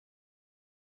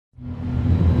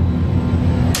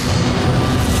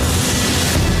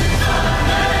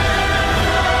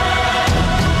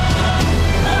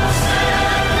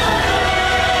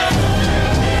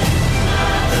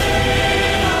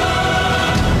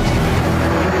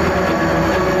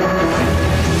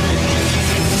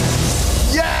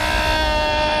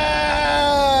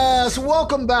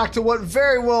welcome back to what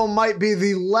very well might be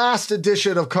the last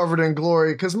edition of Covered in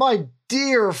Glory, because my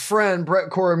dear friend Brett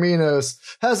Corominos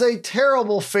has a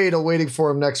terrible fate awaiting for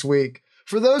him next week.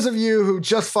 For those of you who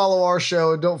just follow our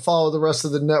show and don't follow the rest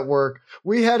of the network,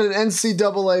 we had an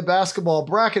NCAA basketball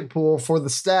bracket pool for the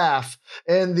staff,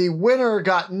 and the winner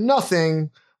got nothing,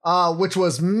 which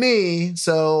was me.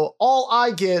 So all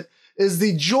I get is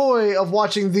the joy of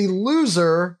watching the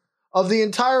loser of the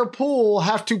entire pool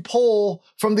have to pull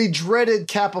from the dreaded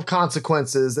cap of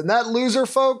consequences. And that loser,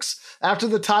 folks, after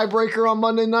the tiebreaker on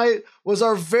Monday night, was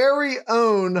our very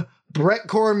own Brett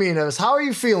Corominos. How are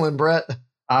you feeling, Brett?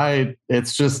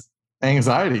 It's just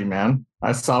anxiety, man.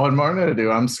 I saw what Martin had to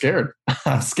do. I'm scared.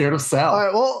 I'm scared of Sal. All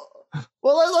right, well,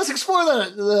 let's explore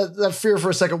that fear for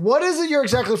a second. What is it you're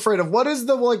exactly afraid of? What is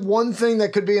the one thing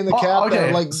that could be in the cap?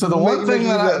 Okay, so the one thing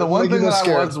that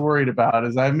I was worried about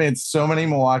is I've made so many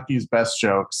Milwaukee's best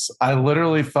jokes. I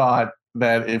literally thought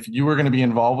that if you were going to be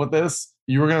involved with this,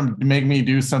 you were going to make me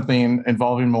do something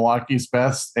involving Milwaukee's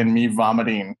best and me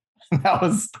vomiting. That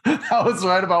was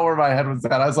right about where my head was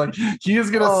at. I was like, he is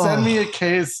going to send me a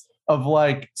case of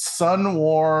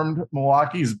sun-warmed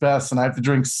Milwaukee's best, and I have to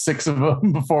drink 6 of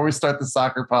them before we start the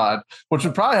soccer pod, which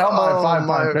would probably help my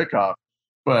 5-pound pickup.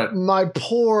 But my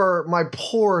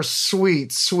poor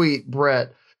sweet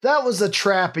Brett. That was a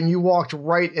trap, and you walked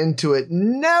right into it.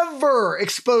 Never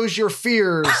expose your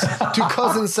fears to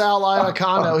cousin Sal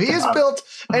Iacono. He has built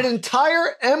an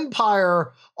entire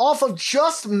empire off of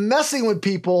just messing with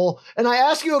people. And I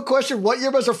ask you a question, what you're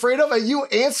most afraid of, and you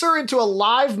answer into a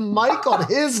live mic on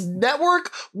his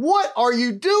network? What are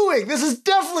you doing? This is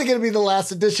definitely going to be the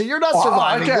last edition. You're not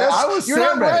surviving this. You're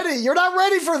not ready. You're not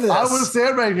ready for this. I was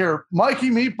sandbag here. Mikey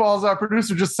Meatballs, our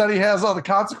producer, just said he has all the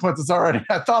consequences already.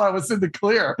 I thought I was in the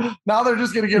clear. Now they're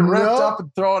just going to get ripped up and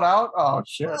throw it out. Oh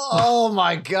shit! Oh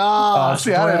my god! I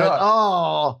didn't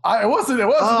know. It wasn't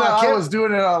that I was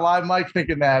doing it on a live mic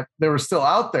thinking that they were still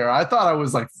out there. I thought I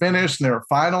was finished and they were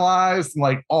finalized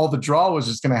and all the draw was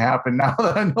just going to happen. Now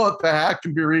that I know what the heck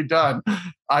can be redone,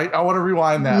 I want to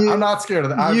rewind that. I'm not scared of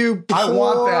that. I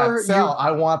want that. Sal,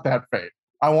 I want that fate.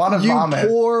 I want to vomit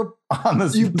on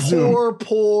this Zoom.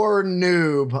 Poor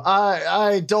noob.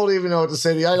 I don't even know what to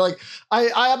say to you.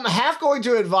 I'm half going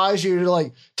to advise you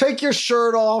to take your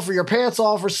shirt off or your pants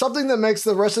off or something that makes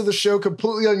the rest of the show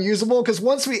completely unusable. Because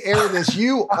once we air this,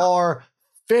 you are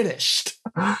finished.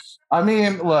 I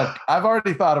mean, look, I've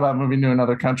already thought about moving to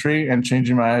another country and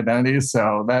changing my identity,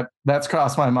 so that's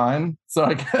crossed my mind. So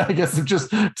I guess if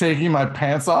just taking my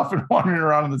pants off and wandering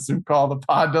around in the Zoom call, the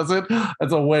pod does it.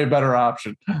 That's a way better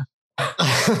option. All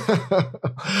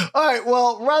right.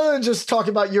 Well, rather than just talking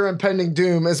about your impending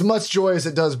doom, as much joy as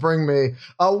it does bring me,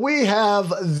 we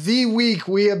have the week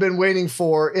we have been waiting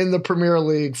for in the Premier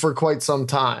League for quite some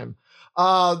time.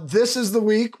 This is the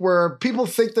week where people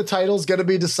think the title's going to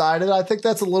be decided. I think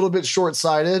that's a little bit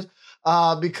short-sighted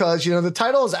because, the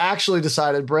title is actually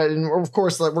decided, Brett. And of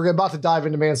course, we're about to dive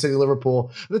into Man City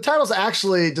Liverpool. The title's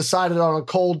actually decided on a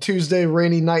cold Tuesday,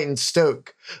 rainy night in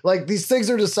Stoke. These things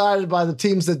are decided by the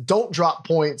teams that don't drop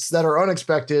points that are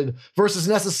unexpected versus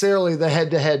necessarily the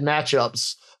head-to-head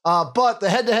matchups. But the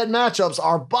head-to-head matchups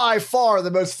are by far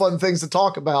the most fun things to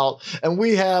talk about, and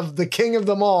we have the king of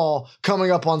them all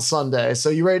coming up on Sunday. So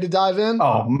you ready to dive in?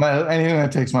 Oh, anything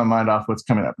that takes my mind off what's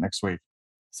coming up next week.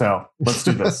 So let's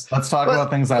do this. Let's talk about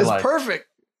things I like.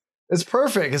 It's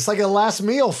perfect. It's like a last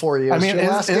meal for you. I mean,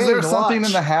 is there something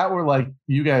in the hat where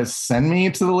you guys send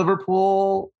me to the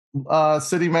Liverpool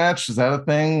City match? Is that a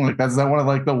thing? Is that one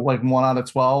of the 1 out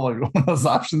of 12? One of those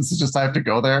options is just I have to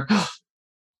go there.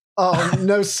 Oh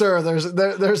no, sir. There's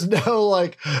no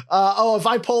if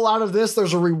I pull out of this,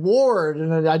 there's a reward,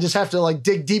 and I just have to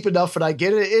dig deep enough and I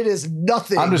get it. It is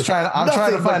nothing. I'm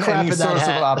trying to find any source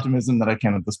of optimism that I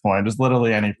can at this point. Just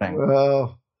literally anything.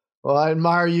 Well, I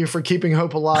admire you for keeping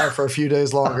hope alive for a few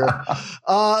days longer.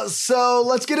 So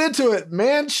let's get into it.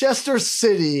 Manchester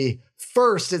City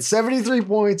first at 73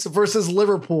 points versus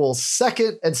Liverpool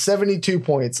second at 72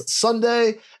 points.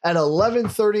 Sunday at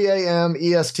 11:30 a.m.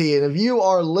 EST. And if you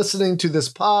are listening to this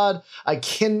pod, I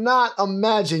cannot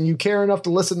imagine you care enough to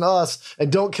listen to us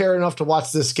and don't care enough to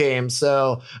watch this game.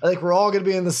 So I think we're all going to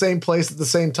be in the same place at the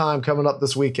same time coming up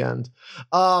this weekend.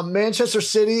 Manchester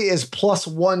City is plus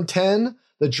 110.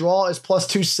 The draw is plus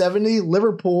 270.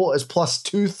 Liverpool is plus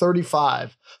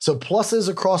 235. So pluses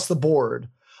across the board.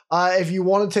 If you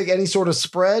want to take any sort of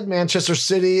spread, Manchester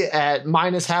City at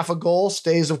minus half a goal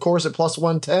stays, of course, at plus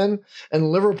 110. And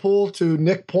Liverpool to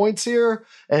nick points here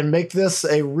and make this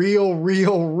a real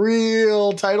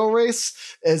title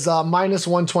race is minus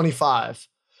 125.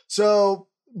 So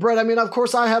Brett, I mean, of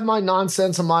course, I have my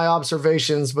nonsense and my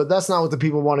observations, but that's not what the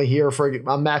people want to hear for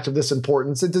a match of this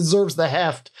importance. It deserves the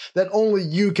heft that only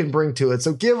you can bring to it.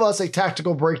 So give us a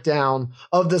tactical breakdown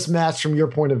of this match from your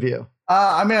point of view.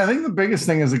 I mean, I think the biggest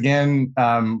thing is, again,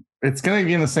 it's going to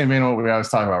be in the same vein of what we always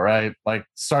talk about, right? Like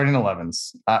starting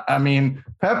 11s. I mean,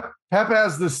 Pep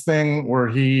has this thing where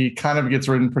he kind of gets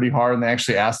ridden pretty hard, and they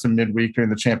actually asked him midweek during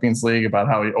the Champions League about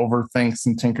how he overthinks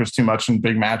and tinkers too much in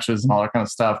big matches and all that kind of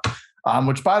stuff.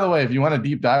 Which, by the way, if you want to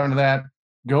deep dive into that,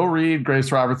 go read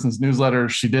Grace Robertson's newsletter.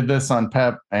 She did this on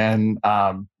Pep, and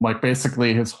like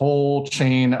basically his whole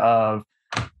chain of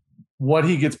what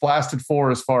he gets blasted for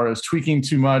as far as tweaking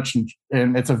too much.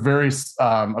 And it's a very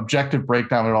objective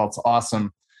breakdown of it all. It's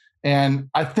awesome. And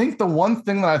I think the one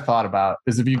thing that I thought about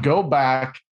is if you go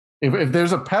back, if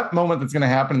there's a Pep moment that's going to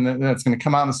happen, that's going to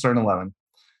come out in the starting 11.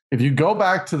 If you go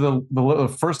back to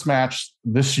the first match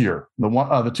this year, the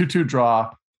 2-2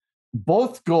 draw,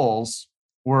 both goals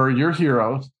were your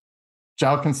hero,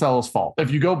 João Cancelo's fault.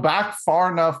 If you go back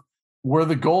far enough where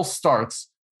the goal starts,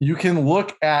 you can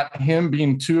look at him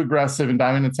being too aggressive and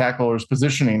diving into tackle or his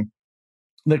positioning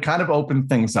that kind of opened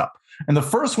things up. And the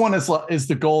first one is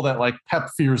the goal that like Pep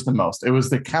fears the most. It was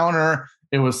the counter.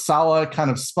 It was Salah kind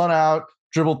of spun out,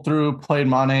 dribbled through, played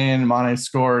Mane, and Mane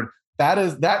scored.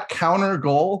 That counter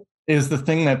goal is the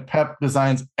thing that Pep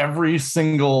designs every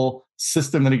single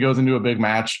system that he goes into a big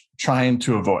match trying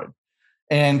to avoid.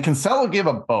 And Cancelo gave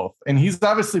up both. And he's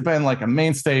obviously been like a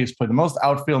mainstay. He's played the most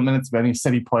outfield minutes of any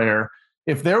City player.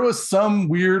 If there was some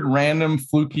weird, random,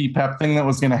 fluky Pep thing that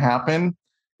was going to happen,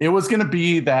 it was going to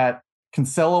be that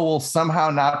Cancelo will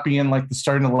somehow not be in like the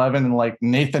starting 11 and like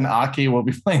Nathan Ake will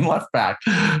be playing left back.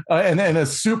 And then a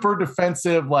super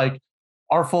defensive, like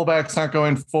our fullbacks aren't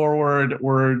going forward.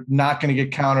 We're not going to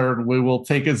get countered. We will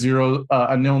take a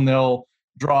 0-0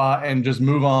 draw and just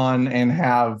move on and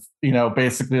have,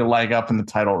 basically a leg up in the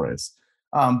title race.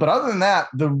 But other than that,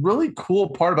 the really cool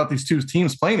part about these two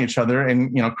teams playing each other,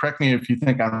 and, correct me if you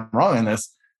think I'm wrong in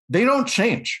this, they don't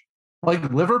change.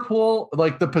 Like Liverpool,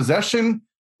 like the possession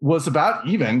was about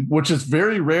even, which is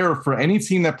very rare for any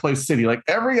team that plays City. Like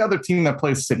every other team that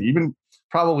plays City, even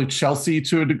probably Chelsea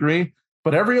to a degree,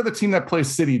 but every other team that plays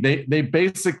City, they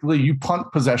basically, you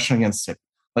punt possession against City.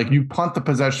 Like you punt the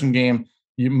possession game.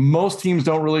 Most teams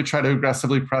don't really try to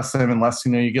aggressively press them unless,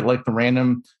 you get like the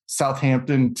random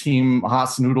Southampton team,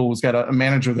 Hasenhüttl, who's got a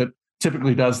manager that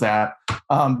typically does that.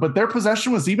 But their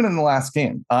possession was even in the last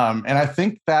game. And I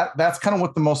think that's kind of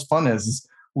what the most fun is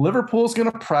Liverpool's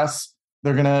going to press.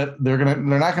 They're not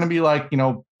going to be like,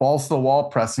 balls to the wall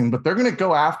pressing, but they're going to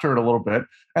go after it a little bit.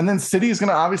 And then City is going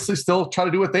to obviously still try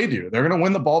to do what they do. They're going to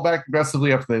win the ball back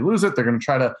aggressively after they lose it. They're going to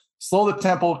try to slow the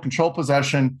tempo, control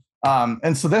possession.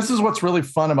 And so this is what's really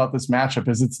fun about this matchup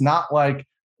is it's not like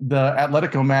the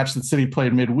Atletico match that City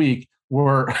played midweek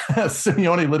where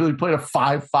Simeone literally played a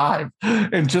 5-5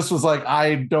 and just was like,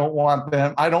 I don't want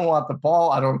them. I don't want the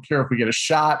ball. I don't care if we get a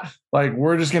shot. Like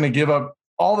we're just going to give up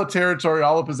all the territory,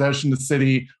 all the possession to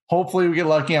City. Hopefully we get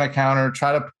lucky on a counter,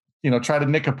 try to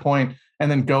nick a point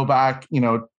and then go back,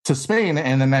 to Spain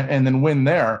and then win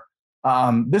there.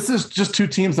 This is just two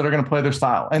teams that are going to play their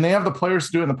style and they have the players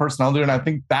to do it and the personnel to do it. And I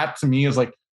think that to me is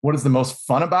like, what is the most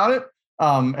fun about it?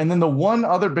 And then the one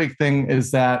other big thing is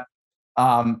that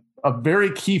a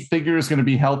very key figure is going to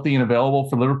be healthy and available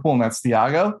for Liverpool, and that's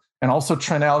Thiago. And also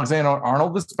Trent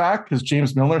Alexander-Arnold is back because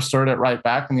James Milner started at right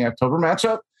back in the October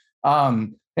matchup.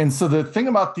 And so the thing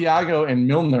about Thiago and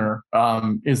Milner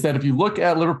is that if you look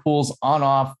at Liverpool's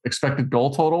on-off expected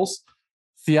goal totals,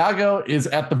 Thiago is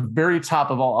at the very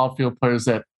top of all outfield players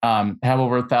that have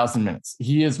over 1,000 minutes.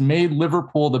 He has made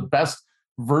Liverpool the best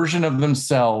version of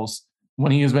themselves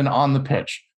when he has been on the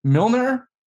pitch. Milner,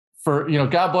 for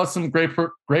God bless him,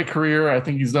 great career. I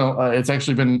think he's it's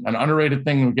actually been an underrated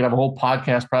thing. We could have a whole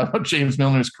podcast probably about James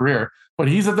Milner's career, but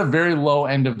he's at the very low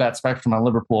end of that spectrum on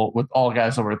Liverpool with all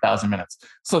guys over 1,000 minutes.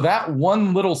 So that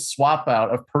one little swap out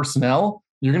of personnel,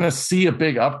 you're going to see a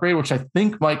big upgrade, which I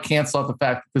think might cancel out the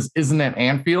fact that this isn't at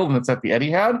Anfield and it's at the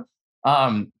Etihad.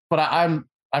 But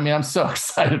I'm so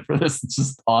excited for this. It's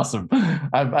just awesome.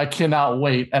 I cannot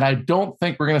wait. And I don't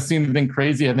think we're going to see anything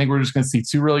crazy. I think we're just going to see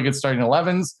two really good starting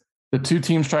 11s, the two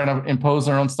teams trying to impose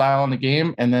their own style in the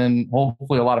game, and then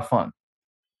hopefully a lot of fun.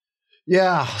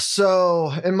 Yeah.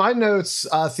 So in my notes,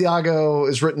 Thiago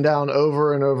is written down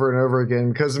over and over and over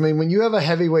again. Because, when you have a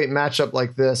heavyweight matchup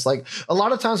like this, like a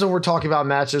lot of times when we're talking about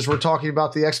matches, we're talking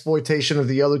about the exploitation of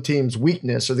the other team's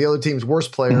weakness or the other team's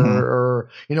worst player or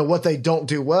what they don't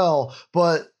do well.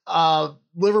 But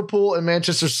Liverpool and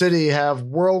Manchester City have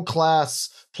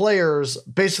world-class players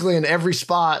basically in every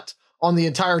spot on the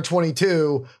entire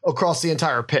 22 across the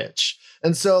entire pitch.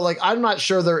 And so like, I'm not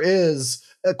sure there is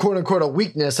a quote unquote a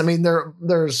weakness. I mean,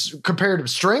 there's comparative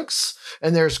strengths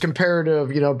and there's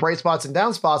comparative, bright spots and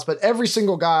down spots, but every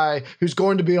single guy who's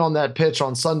going to be on that pitch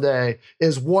on Sunday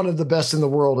is one of the best in the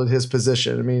world at his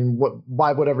position. I mean,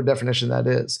 by whatever definition that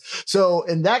is. So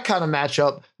in that kind of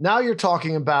matchup, now you're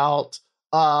talking about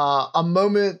a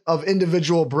moment of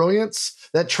individual brilliance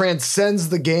that transcends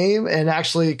the game and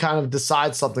actually kind of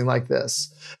decides something like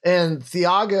this. And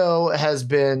Thiago has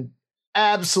been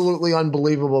absolutely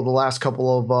unbelievable the last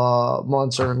couple of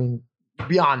months, or I mean,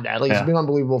 beyond that. Like, he's been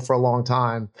unbelievable for a long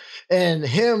time. And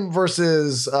him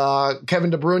versus Kevin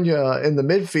De Bruyne in the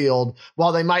midfield,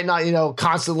 while they might not,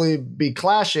 constantly be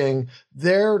clashing,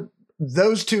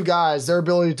 those two guys, their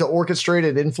ability to orchestrate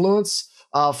and influence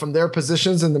from their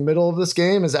positions in the middle of this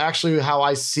game is actually how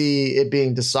I see it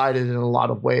being decided in a lot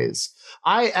of ways.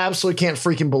 I absolutely can't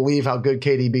freaking believe how good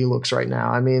KDB looks right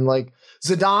now. I mean, like,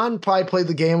 Zidane probably played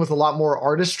the game with a lot more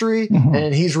artistry,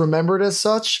 and he's remembered as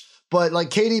such. But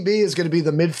like, KDB is going to be the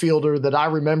midfielder that I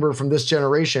remember from this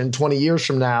generation 20 years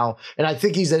from now. And I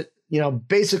think he's at,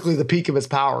 basically the peak of his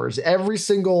powers. Every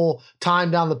single time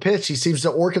down the pitch, he seems to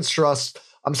orchestrate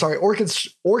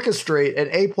an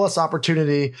A+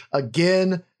 opportunity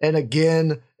again and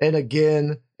again and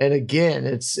again and again.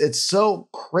 It's so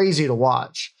crazy to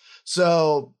watch.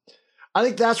 So I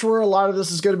think that's where a lot of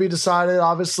this is going to be decided.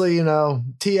 Obviously, TAA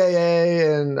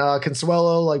and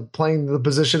Consuelo, like, playing the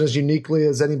position as uniquely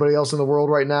as anybody else in the world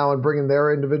right now and bringing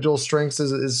their individual strengths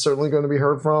is certainly going to be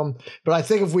heard from. But I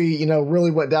think if we,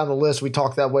 really went down the list, we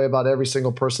talked that way about every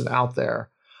single person out there.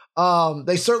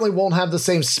 They certainly won't have the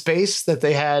same space that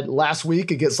they had last week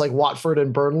against like Watford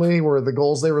and Burnley, where the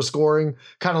goals they were scoring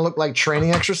kind of looked like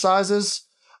training exercises.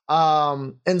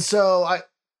 And so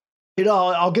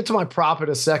I'll get to my prop in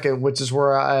a second, which is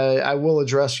where I will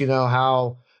address,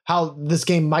 how this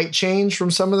game might change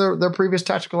from some of their previous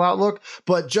tactical outlook.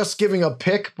 But just giving a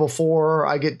pick before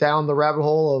I get down the rabbit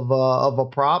hole of a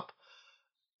prop,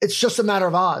 it's just a matter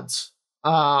of odds.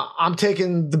 I'm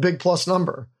taking the big plus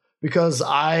number because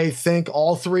I think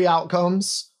all three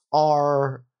outcomes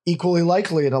are equally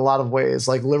likely in a lot of ways.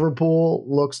 Like, Liverpool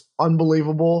looks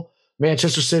unbelievable.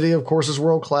 Manchester City, of course, is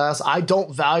world class. I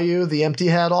don't value the empty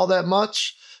head all that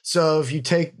much. So if you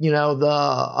take,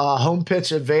 the home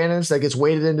pitch advantage that gets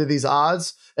weighted into these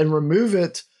odds and remove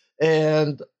it,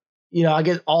 and I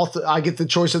get the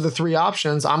choice of the three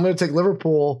options, I'm going to take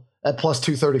Liverpool at plus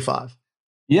 235.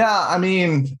 Yeah, I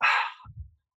mean,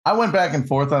 I went back and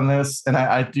forth on this, and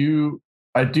I do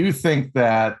think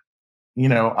that,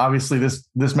 obviously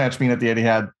this match being at the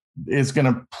Etihad is going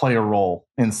to play a role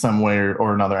in some way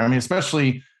or another. I mean,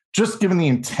 especially just given the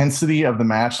intensity of the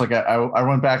match. Like, I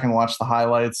went back and watched the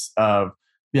highlights of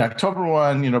the October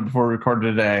one, before we recorded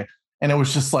today. And it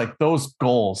was just like those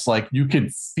goals, like you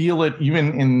could feel it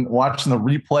even in watching the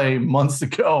replay months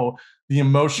ago, the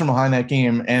emotion behind that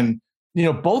game. And,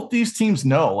 both these teams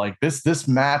know, like, this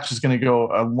match is going to go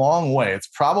a long way. It's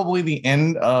probably the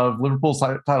end of Liverpool's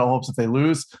title hopes if they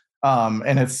lose.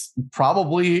 And it's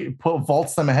probably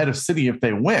vaults them ahead of City if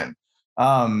they win.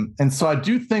 And so I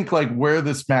do think like where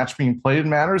this match being played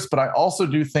matters, but I also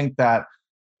do think that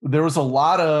there was a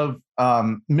lot of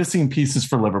missing pieces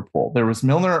for Liverpool. There was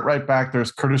Milner at right back.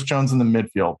 There's Curtis Jones in the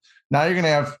midfield. Now you're going to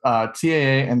have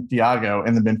TAA and Thiago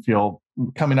in the midfield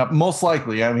coming up, most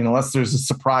likely. I mean, unless there's a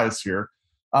surprise here.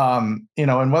 And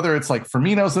whether it's like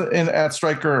Firmino's at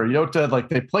striker or Jota, like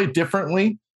they play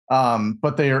differently.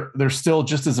 But they're still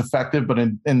just as effective, but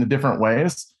in the different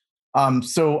ways.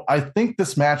 So I think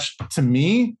this match, to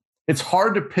me, it's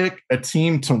hard to pick a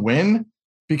team to win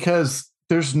because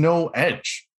there's no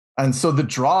edge. And so the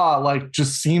draw like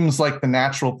just seems like the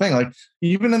natural thing. Like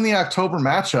even in the October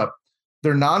matchup,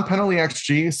 they're non-penalty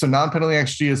XG. So non-penalty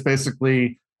XG is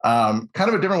basically kind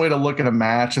of a different way to look at a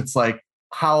match. It's like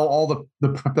how all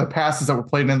the passes that were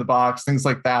played in the box, things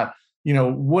like that,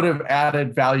 would have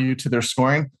added value to their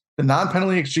scoring. The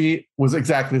non-penalty XG was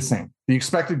exactly the same. The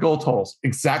expected goal totals,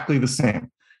 exactly the same.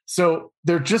 So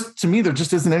there just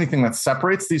isn't anything that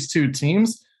separates these two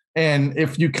teams. And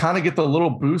if you kind of get the little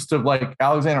boost of like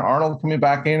Alexander-Arnold coming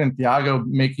back in and Thiago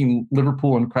making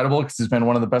Liverpool incredible because he's been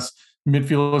one of the best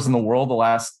midfielders in the world the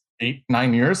last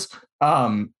 8-9 years,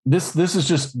 this is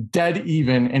just dead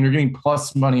even, and you're getting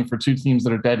plus money for two teams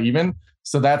that are dead even.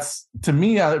 So that's, to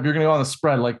me, if you're going to go on the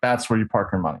spread, like that's where you park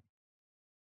your money.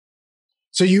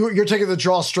 So you're taking the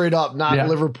draw straight up, not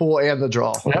Liverpool and the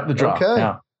draw. Yep, the draw. Okay.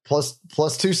 Yeah. Plus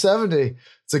 270.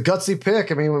 It's a gutsy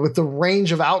pick. I mean, with the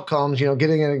range of outcomes,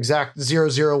 getting an exact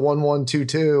 0-0, 1-1,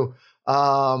 2-2,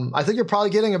 I think you're probably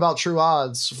getting about true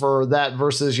odds for that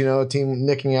versus, a team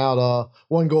nicking out a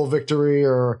 1-goal victory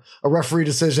or a referee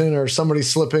decision or somebody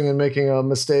slipping and making a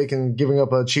mistake and giving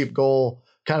up a cheap goal,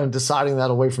 kind of deciding that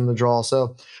away from the draw.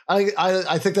 So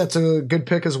I think that's a good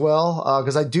pick as well,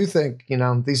 because I do think,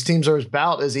 these teams are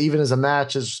about as even as a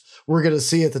match as we're going to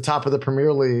see at the top of the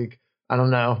Premier League, I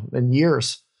don't know, in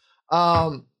years.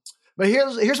 But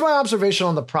here's my observation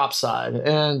on the prop side.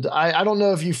 And I don't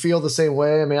know if you feel the same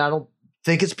way. I mean, I don't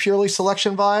think it's purely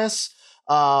selection bias,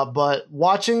 but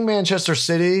watching Manchester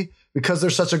City, because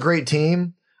they're such a great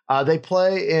team, they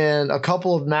play in a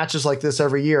couple of matches like this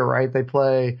every year, right? They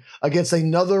play against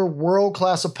another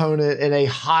world-class opponent in a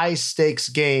high-stakes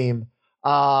game,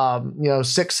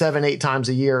 6, 7, 8 times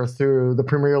a year through the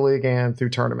Premier League and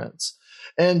through tournaments.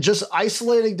 And just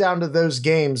isolating down to those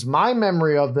games, my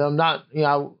memory of them,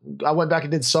 I went back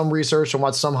and did some research and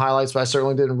watched some highlights, but I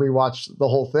certainly didn't rewatch the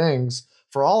whole things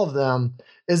for all of them,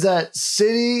 is that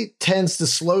City tends to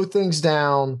slow things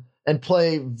down and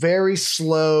play very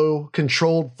slow,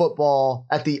 controlled football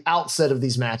at the outset of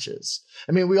these matches.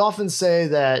 I mean, we often say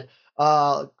that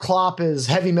Klopp is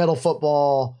heavy metal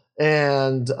football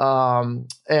and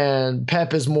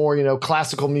Pep is more,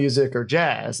 classical music or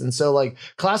jazz. And so like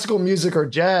classical music or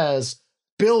jazz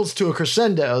builds to a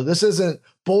crescendo. This isn't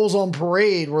Bulls on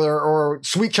Parade or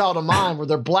Sweet Child of Mine where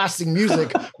they're blasting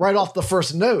music right off the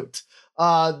first note.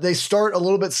 They start a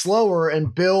little bit slower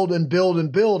and build and build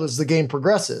and build as the game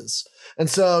progresses. And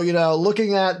so,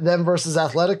 looking at them versus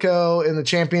Atletico in the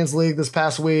Champions League this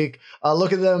past week,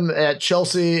 look at them at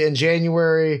Chelsea in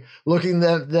January, looking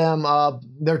at them,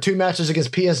 their 2 matches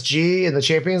against PSG in the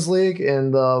Champions League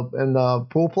in the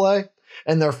pool play,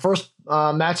 and their first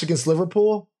match against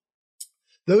Liverpool.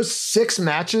 Those 6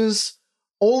 matches,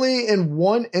 only in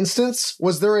one instance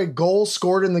was there a goal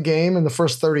scored in the game in the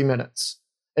first 30 minutes.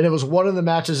 And it was one of the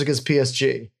matches against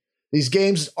PSG. These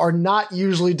games are not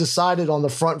usually decided on the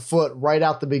front foot right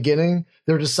out the beginning.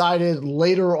 They're decided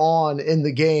later on in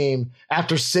the game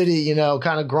after City,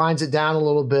 kind of grinds it down a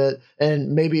little bit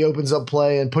and maybe opens up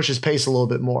play and pushes pace a little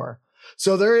bit more.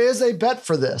 So there is a bet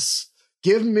for this.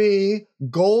 Give me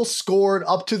goal scored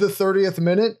up to the 30th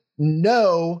minute.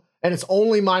 No, and it's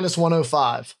only minus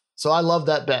 105. So I love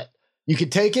that bet. You can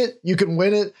take it, you can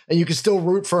win it, and you can still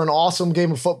root for an awesome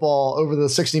game of football over the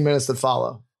 60 minutes that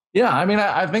follow. Yeah, I mean,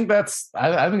 I think that's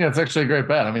actually a great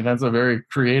bet. I mean, that's a very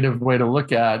creative way to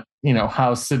look at,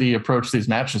 how City approach these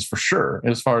matches for sure,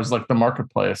 as far as like the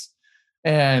marketplace.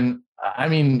 And I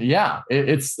mean, yeah,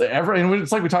 it's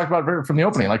like we talked about from the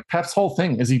opening. Like Pep's whole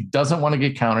thing is he doesn't want to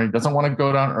get countered, he doesn't want to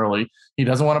go down early, he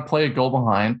doesn't want to play a goal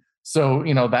behind. So,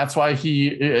 that's why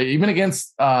he, even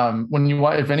against,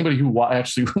 if anybody who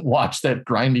actually watched that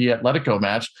grindy Atletico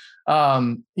match,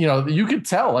 you could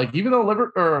tell, like, even though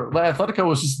Atletico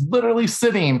was just literally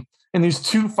sitting in these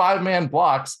 2 5-man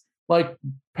blocks, like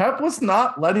Pep was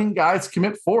not letting guys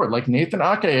commit forward. Like Nathan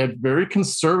Ake had very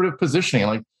conservative positioning.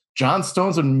 Like John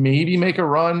Stones would maybe make a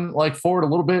run like forward a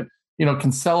little bit.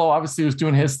 Cancelo obviously was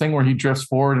doing his thing where he drifts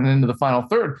forward and into the final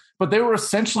third, but they were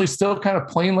essentially still kind of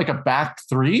playing like a back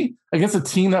 3 against a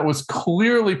team that was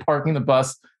clearly parking the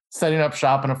bus, setting up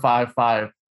shop in a 5-5.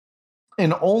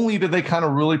 And only did they kind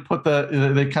of really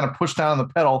they kind of pushed down on the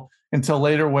pedal until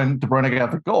later when De Bruyne got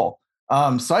the goal.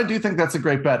 So I do think that's a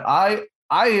great bet. I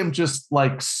am just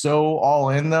like so all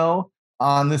in though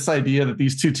on this idea that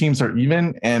these 2 teams are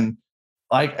even, and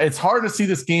like, it's hard to see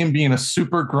this game being a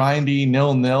super grindy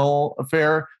 0-0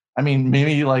 affair. I mean,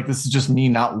 maybe like this is just me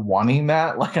not wanting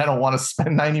that. Like, I don't want to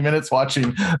spend 90 minutes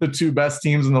watching the 2 best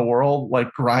teams in the world,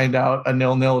 like grind out a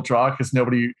 0-0 draw because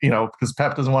because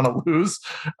Pep doesn't want to lose.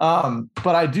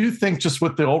 But I do think just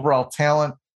with the overall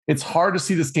talent, it's hard to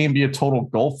see this game be a total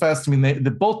goal fest. I mean,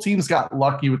 both teams got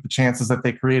lucky with the chances that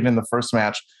they created in the first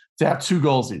match to have 2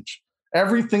 goals each.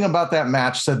 Everything about that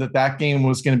match said that game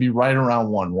was going to be right around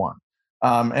 1-1.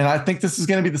 And I think this is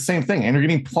going to be the same thing. And you're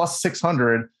getting plus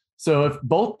 600. So if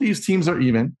both these teams are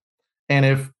even, and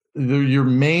if your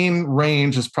main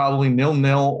range is probably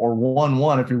 0-0 or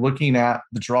 1-1, if you're looking at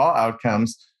the draw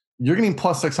outcomes, you're getting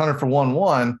plus 600 for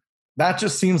 1-1. That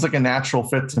just seems like a natural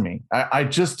fit to me. I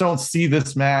just don't see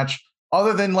this match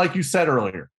other than, like you said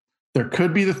earlier, there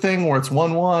could be the thing where it's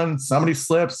 1-1, somebody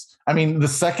slips. I mean, the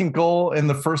second goal in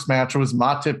the first match was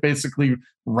Matip basically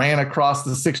ran across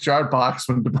the 6-yard box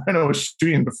when De Bruyne was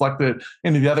shooting and deflected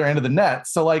into the other end of the net.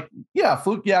 So, like, yeah,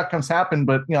 fluky outcomes happen,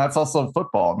 but, it's also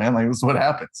football, man. Like, this is what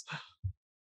happens.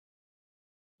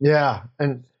 Yeah,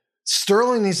 and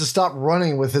Sterling needs to stop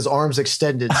running with his arms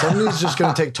extended. Somebody's just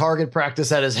going to take target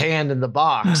practice at his hand in the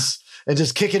box and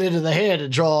just kick it into the head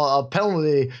and draw a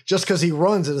penalty just because he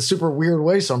runs in a super weird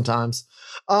way sometimes.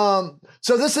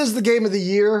 So this is the game of the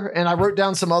year, and I wrote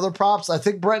down some other props. I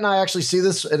think Brett and I actually see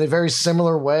this in a very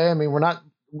similar way. I mean,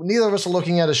 neither of us are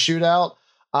looking at a shootout.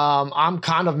 I'm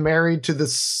kind of married to the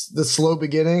slow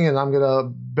beginning, and I'm going to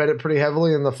bet it pretty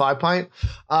heavily in the 5-pint.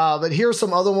 But here's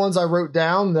some other ones I wrote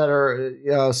down that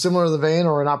are similar to the vein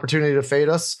or an opportunity to fade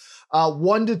us.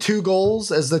 1 to 2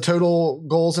 goals as the total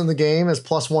goals in the game is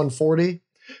plus 140.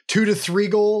 2 to 3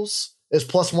 goals is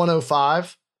plus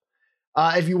 105.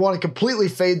 If you want to completely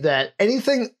fade that,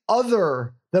 anything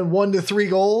other than 1 to 3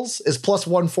 goals is plus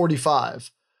 145.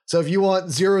 So if you want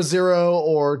 0-0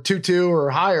 or 2-2 or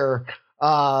higher,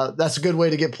 that's a good way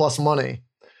to get plus money.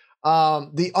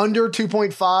 The under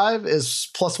 2.5 is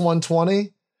plus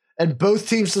 120, and both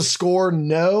teams to score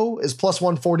no is plus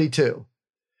 142.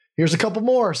 Here's a couple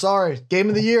more. Sorry. Game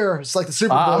of the year. It's like the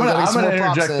Super Bowl. I'm going to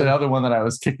interject the other one that I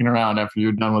was kicking around after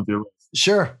you're done with your list.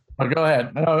 Sure. Oh, go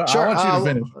ahead. No, sure. I want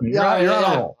you to finish. You're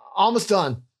on a roll. Almost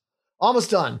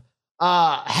done.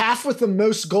 Half with the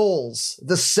most goals.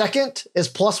 The second is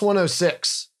plus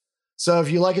 106. So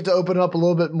if you like it to open up a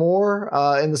little bit more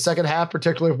in the second half,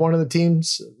 particularly if one of the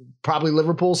teams, probably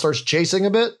Liverpool, starts chasing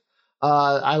a bit,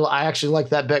 I actually like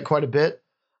that bet quite a bit.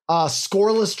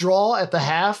 Scoreless draw at the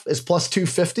half is plus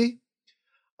 250.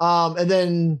 And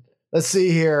then let's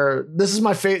see here. These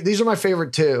are my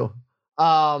favorite two.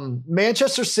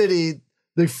 Manchester City,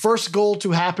 the first goal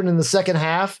to happen in the second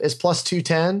half is plus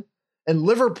 210. And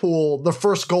Liverpool, the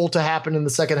first goal to happen in the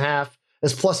second half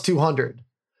is plus 200.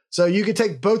 So you could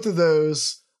take both of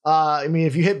those. I mean,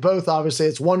 if you hit both, obviously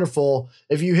it's wonderful.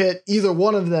 If you hit either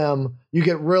one of them, you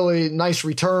get really nice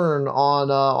return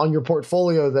on your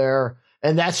portfolio there.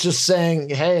 And that's just saying,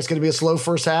 hey, it's going to be a slow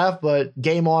first half, but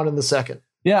game on in the second.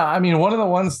 Yeah, I mean, one of the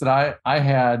ones that I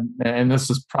had, and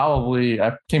this is probably,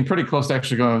 I came pretty close to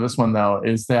actually going with this one though,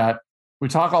 is that we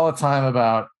talk all the time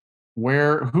about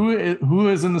who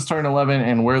is in the starting 11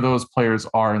 and where those players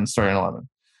are in the starting 11.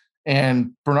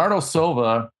 And Bernardo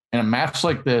Silva in a match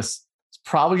like this is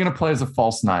probably going to play as a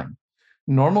false 9.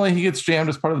 Normally he gets jammed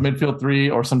as part of the midfield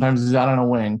 3, or sometimes he's out on a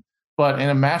wing. But in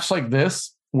a match like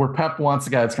this, where Pep wants a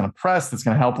guy that's going to press, that's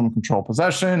going to help him control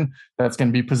possession, that's going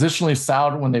to be positionally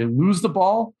sound when they lose the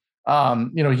ball. He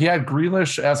had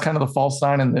Grealish as kind of the false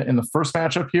 9 in the first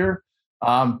matchup here.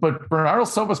 But Bernardo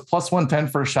Silva's plus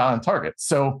 110 for a shot on target.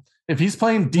 So if he's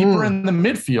playing deeper in the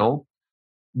midfield,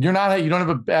 you don't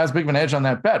have as big of an edge on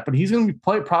that bet, but he's going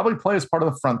to probably play as part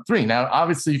of the front 3. Now,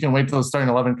 obviously you can wait till the starting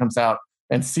 11 comes out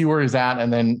and see where he's at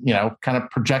and then, kind of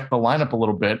project the lineup a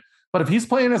little bit. But if he's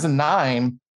playing as a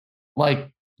 9, like,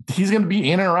 he's going to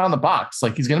be in and around the box.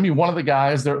 Like, he's going to be one of the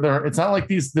guys there. It's not like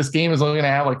this game is only going to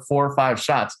have like 4 or 5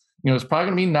 shots. It's probably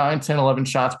going to be 9, 10, 11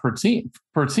 shots per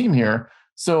team here.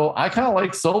 So I kind of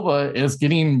like Silva is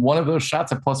getting one of those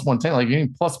shots at plus 110, like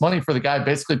getting plus money for the guy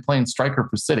basically playing striker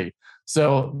for City.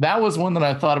 So that was one that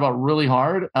I thought about really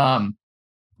hard.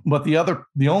 But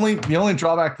the only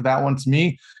drawback to that one to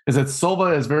me is that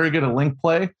Silva is very good at link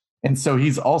play. And so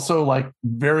he's also like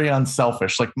very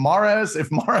unselfish. Like Mahrez,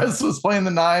 if Mahrez was playing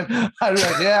the 9, I'd be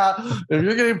like, yeah, if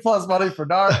you're getting plus money for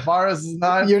Mahrez is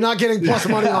 9. You're not getting plus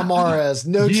money on Mahrez.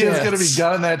 No chance. He is going to be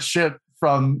gunning that shit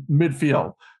from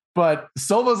midfield. But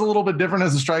Silva's a little bit different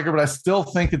as a striker, but I still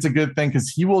think it's a good thing because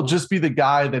he will just be the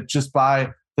guy that, just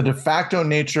by the de facto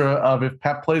nature of if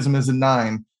Pep plays him as a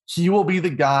 9, he will be the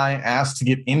guy asked to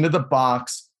get into the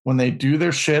box when they do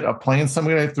their shit of playing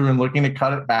somebody through and looking to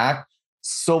cut it back.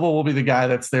 Silva will be the guy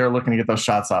that's there looking to get those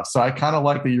shots off. So I kind of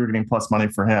like that you were getting plus money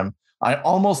for him. I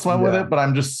almost went with it, but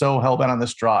I'm just so hell-bent on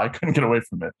this draw. I couldn't get away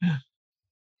from it.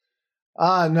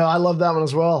 No, I love that one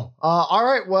as well. All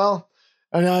right, well,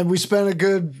 and we spent a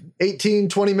good 18,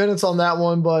 20 minutes on that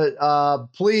one, but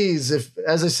please,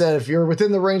 as I said, if you're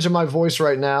within the range of my voice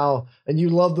right now and you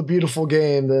love the beautiful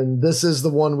game, then this is the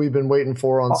one we've been waiting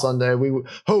for on Sunday. We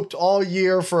hoped all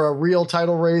year for a real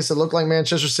title race. It looked like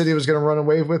Manchester City was going to run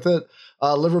away with it.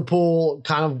 Liverpool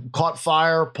kind of caught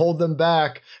fire, pulled them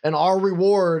back, and our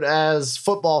reward as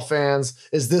football fans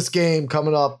is this game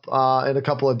coming up in a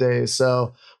couple of days.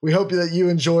 So we hope that you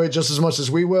enjoy it just as much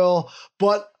as we will.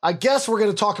 But I guess we're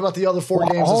going to talk about the other 4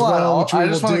 games as well. Which I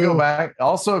just want to go back.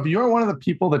 Also, if you're one of the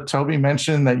people that Toby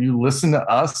mentioned that you listen to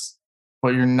us,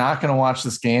 but you're not going to watch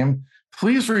this game,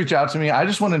 please reach out to me. I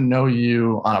just want to know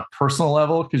you on a personal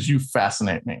level because you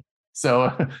fascinate me.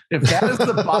 So if that is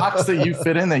the box that you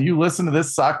fit in, that you listen to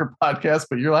this soccer podcast,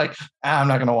 but you're like, I'm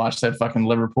not going to watch that fucking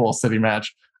Liverpool City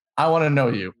match. I want to know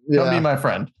you. Come be my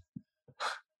friend.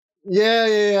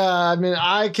 Yeah. I mean,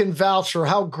 I can vouch for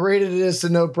how great it is to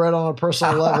know Brett on a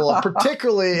personal level,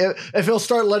 particularly if he'll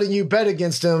start letting you bet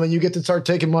against him and you get to start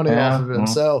taking money off of him.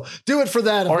 So do it for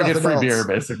that. Or get free beer,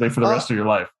 basically, for the rest of your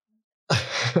life.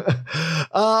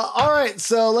 All right,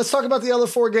 so let's talk about the other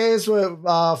 4 games.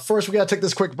 First, we got to take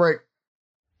this quick break.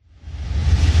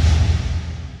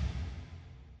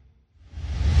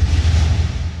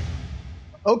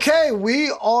 Okay,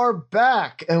 we are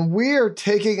back, and we are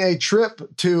taking a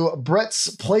trip to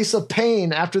Brett's place of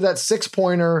pain after that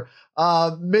 6-pointer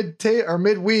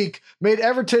midweek made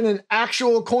Everton an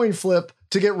actual coin flip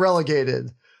to get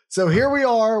relegated. So here we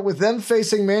are with them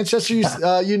facing Manchester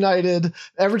United.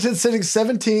 Everton sitting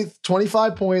 17th,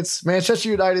 25 points. Manchester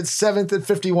United 7th at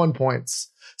 51 points.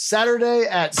 Saturday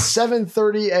at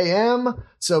 7:30 a.m.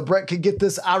 So Brett could get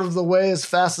this out of the way as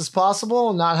fast as possible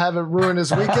and not have it ruin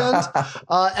his weekend.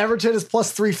 Everton is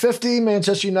plus 350.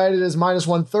 Manchester United is minus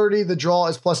 130. The draw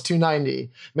is plus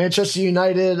 290. Manchester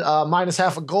United minus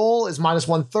half a goal is minus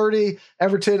 130.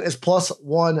 Everton is plus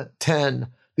 110.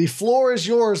 The floor is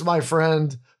yours, my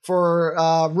friend, for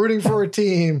rooting for a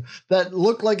team that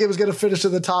looked like it was going to finish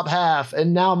in the top half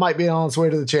and now might be on its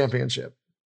way to the championship.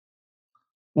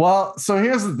 Well, so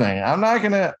here's the thing. I'm not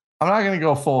gonna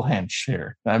go full hench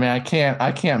here. I mean, I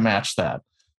can't match that.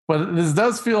 But this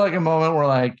does feel like a moment where,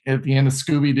 like, at the end of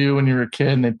Scooby-Doo when you were a kid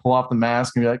and they pull off the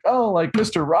mask and be like, oh, like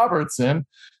Mr. Robertson.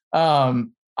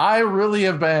 I really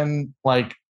have been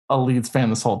like a Leeds fan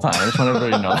this whole time. I just want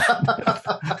everybody to know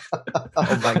that.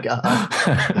 Oh my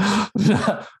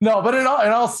God. No, but in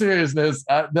all seriousness,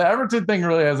 the Everton thing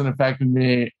really hasn't affected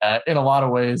me in a lot of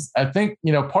ways. I think,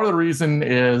 part of the reason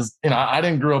is, I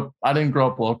didn't grow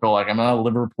up local. Like, I'm not a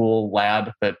Liverpool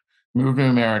lad that moved to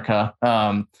America.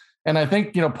 And I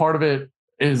think, part of it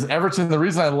is Everton. The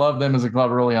reason I love them as a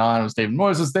club early on was David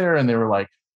Moyes was there, and they were like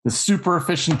the super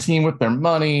efficient team with their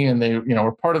money, and they,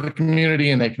 were part of the community,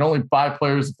 and they can only buy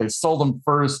players if they sold them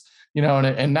first,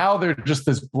 and now they're just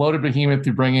this bloated behemoth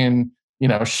who bring in,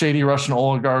 shady Russian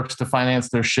oligarchs to finance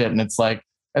their shit. And it's like,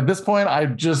 at this point, I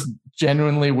just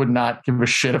genuinely would not give a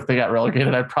shit if they got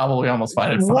relegated. I'd probably almost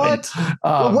find it funny.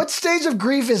 What stage of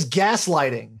grief is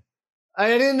gaslighting?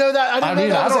 I didn't know that. I didn't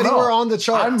know that was anywhere on the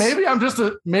charts. Maybe I'm just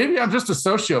a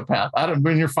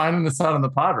sociopath. You're finding this out on the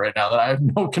pod right now that I have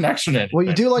no connection in. Well,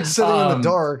 you do like sitting in the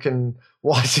dark and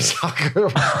watching soccer,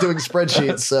 doing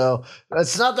spreadsheets. So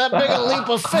it's not that big a leap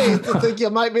of faith to think you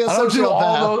might be a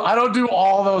sociopath. I don't do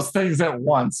all those things at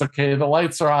once. Okay, the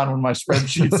lights are on when my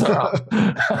spreadsheets are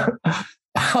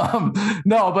up.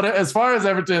 No, but as far as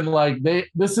Everton,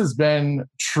 this has been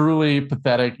truly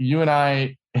pathetic. You and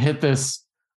I hit this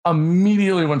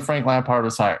immediately when Frank Lampard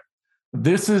was hired.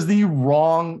 This is the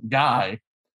wrong guy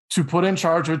to put in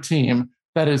charge of a team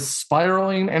that is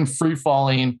spiraling and free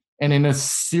falling and in a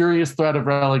serious threat of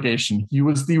relegation. He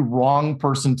was the wrong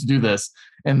person to do this.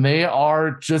 And they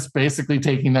are just basically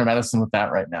taking their medicine with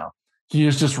that right now. He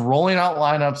is just rolling out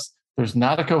lineups. There's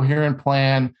not a coherent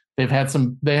plan. They had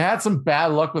some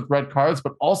bad luck with red cards,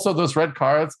 but also those red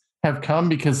cards have come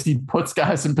because he puts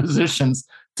guys in positions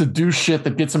to do shit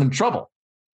that gets them in trouble.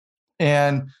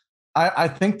 And I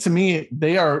think, to me,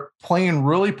 they are playing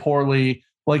really poorly.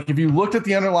 Like, if you looked at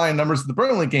the underlying numbers of the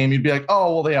Burnley game, you'd be like,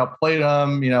 oh, well, they outplayed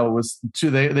them. It was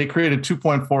they created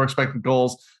 2.4 expected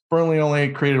goals. Burnley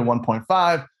only created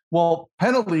 1.5. Well,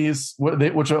 penalties,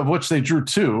 which they drew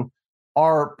 2,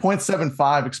 are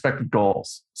 0.75 expected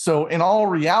goals. So in all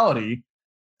reality,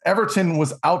 Everton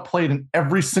was outplayed in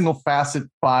every single facet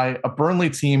by a Burnley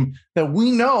team that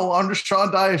we know under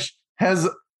Sean Dyche has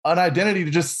an identity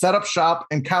to just set up shop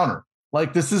and counter.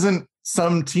 Like, this isn't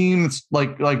some teams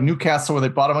like Newcastle where they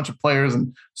bought a bunch of players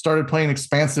and started playing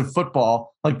expansive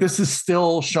football. Like, this is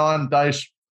still Sean Dyche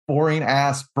boring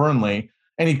ass Burnley.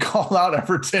 And he called out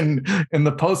Everton in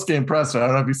the post-game presser. I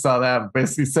don't know if you saw that.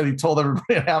 Basically said he told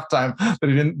everybody at halftime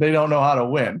that they don't know how to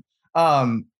win.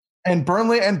 And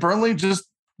Burnley just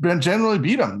generally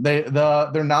beat them.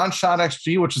 Their non-shot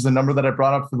XG, which is a number that I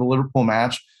brought up for the Liverpool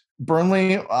match,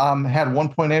 Burnley had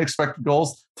 1.8 expected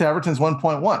goals to Everton's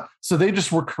 1.1. So they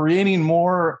just were creating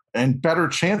more and better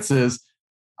chances.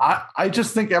 I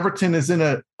just think Everton is in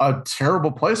a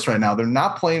terrible place right now. They're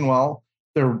not playing well.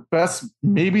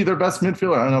 Maybe their best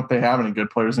midfielder, I don't know if they have any good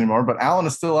players anymore, but Allen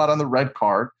is still out on the red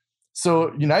card.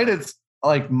 So United's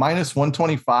like minus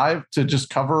 125 to just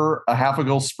cover a half a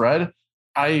goal spread.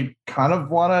 I kind of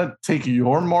want to take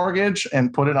your mortgage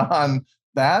and put it on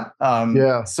that.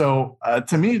 So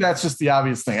to me, that's just the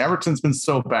obvious thing. Everton's been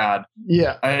so bad.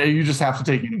 Yeah. You just have to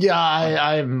take it. Yeah,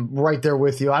 I'm right there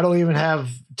with you. I don't even have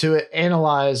to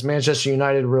analyze Manchester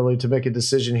United really to make a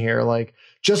decision here. Like,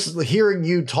 just hearing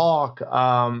you talk,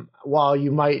 while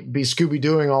you might be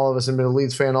Scooby-Dooing all of us and been a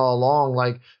Leeds fan all along,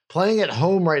 like playing at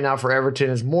home right now for Everton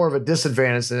is more of a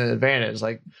disadvantage than an advantage.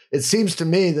 Like it seems to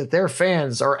me that their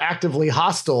fans are actively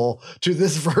hostile to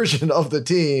this version of the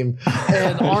team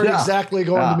and aren't exactly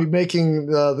going to be making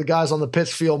the guys on the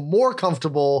pitch feel more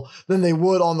comfortable than they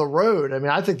would on the road. I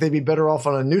mean, I think they'd be better off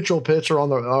on a neutral pitch or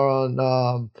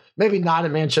on maybe not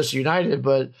at Manchester United,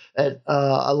 but at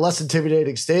a less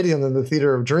intimidating stadium than the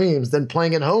Theatre of Dreams than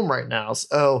playing at home right now.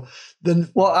 So then,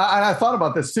 well, I thought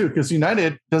about this too, because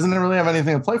United doesn't really have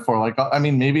anything to play for. Like, I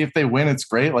mean, maybe if they win, it's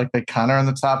great. Like they kind of are in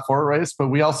the top 4 race,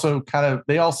 but they also kind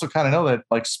of know that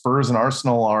like Spurs and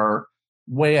Arsenal are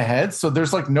way ahead. So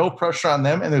there's like no pressure on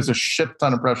them, and there's a shit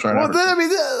ton of pressure on Everton.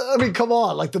 I mean, come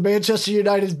on. Like the Manchester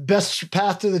United's best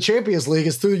path to the Champions League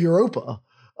is through Europa.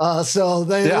 So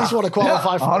they at least want to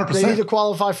qualify for. They need to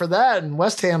qualify for that, and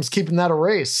West Ham's keeping that a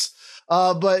race.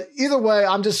 But either way,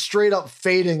 I'm just straight up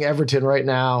fading Everton right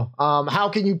now. How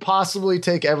can you possibly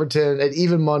take Everton at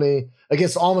even money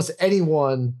against almost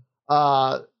anyone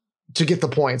to get the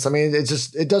points? I mean,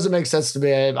 it doesn't make sense to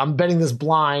me. I'm betting this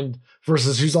blind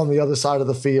versus who's on the other side of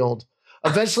the field.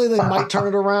 Eventually, they might turn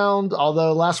it around.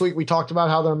 Although last week we talked about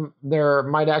how there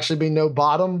might actually be no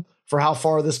bottom for how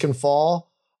far this can fall.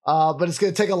 But it's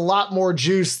going to take a lot more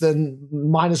juice than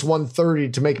minus 130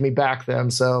 to make me back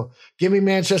them. So give me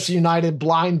Manchester United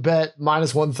blind bet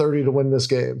minus 130 to win this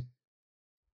game.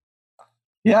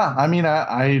 Yeah, I mean,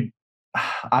 I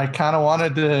kind of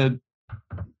wanted to.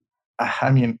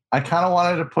 I kind of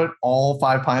wanted to put all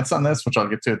 5 pints on this, which I'll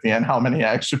get to at the end. How many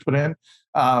I actually put in,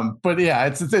 but yeah,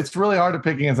 it's really hard to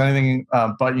pick against anything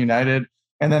but United.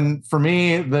 And then for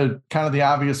me, the kind of the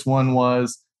obvious one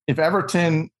was if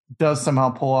Everton does somehow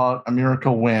pull out a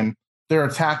miracle win, their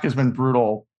attack has been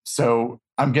brutal. So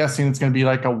I'm guessing it's going to be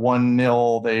like a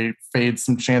 1-0. They fade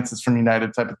some chances from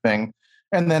United type of thing.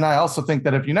 And then I also think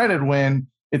that if United win,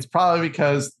 it's probably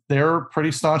because they're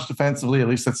pretty staunch defensively. At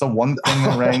least that's the one thing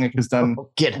that Rangnick has done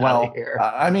out of here.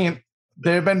 I mean,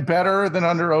 they've been better than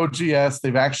under OGS.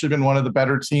 They've actually been one of the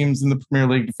better teams in the Premier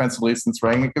League defensively since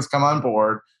Rangnick has come on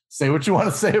board. Say what you want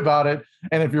to say about it.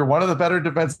 And if you're one of the better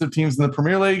defensive teams in the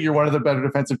Premier League, you're one of the better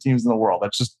defensive teams in the world.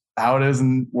 That's just how it is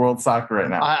in world soccer right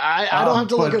now. I don't have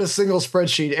to look at a single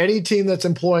spreadsheet. Any team that's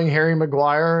employing Harry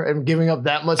Maguire and giving up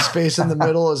that much space in the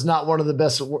middle is not one of the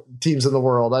best teams in the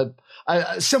world.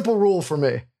 Simple rule for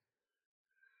me.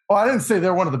 Well, I didn't say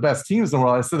they're one of the best teams in the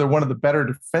world. I said they're one of the better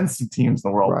defensive teams in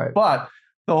the world. Right. But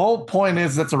the whole point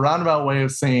is that's a roundabout way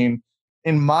of saying,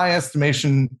 in my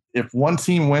estimation, if one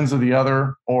team wins or the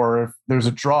other, or if there's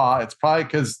a draw, it's probably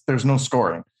because there's no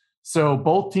scoring. So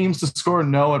both teams to score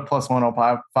no at plus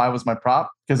 105 was my prop,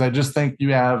 because I just think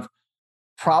you have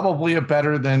probably a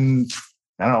better than,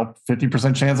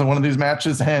 50% chance that one of these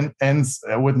matches ends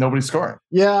with nobody scoring.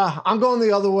 Yeah, I'm going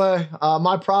the other way.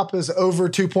 My prop is over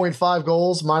 2.5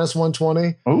 goals, minus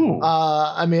 120. Ooh.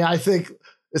 I think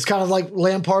it's kind of like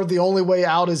Lampard, the only way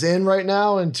out is in right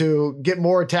now, and to get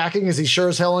more attacking is he sure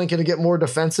as hell ain't going to get more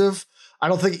defensive. I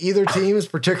don't think either team is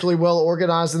particularly well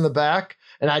organized in the back,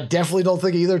 and I definitely don't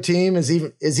think either team is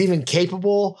even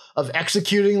capable of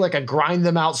executing like a grind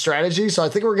them out strategy. So I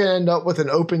think we're going to end up with an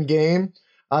open game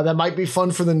that might be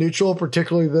fun for the neutral,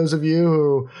 particularly those of you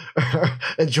who are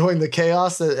enjoying the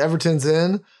chaos that Everton's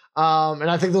in. And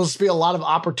I think there'll just be a lot of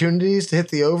opportunities to hit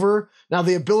the over. Now,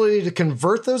 the ability to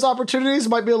convert those opportunities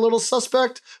might be a little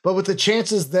suspect, but with the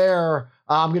chances there,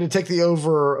 I'm going to take the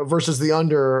over versus the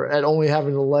under at only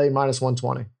having to lay minus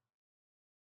 120.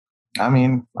 I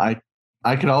mean,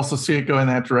 I could also see it go in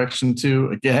that direction too.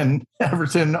 Again,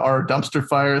 Everton are dumpster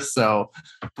fires, so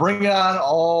bring on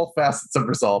all facets of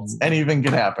results. Anything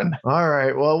can happen. All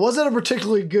right. Well, it wasn't a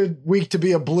particularly good week to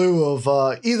be a blue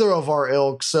of either of our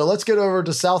ilks, so let's get over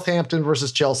to Southampton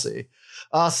versus Chelsea.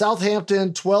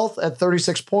 Southampton 12th at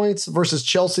 36 points versus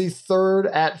Chelsea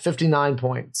 3rd at 59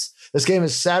 points. This game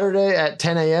is Saturday at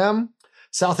 10 a.m.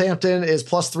 Southampton is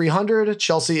plus 300.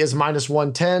 Chelsea is minus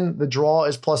 110. The draw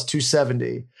is plus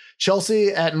 270. Chelsea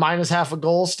at minus half a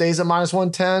goal stays at minus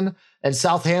 110, and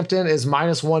Southampton is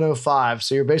minus 105.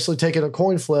 So you're basically taking a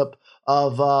coin flip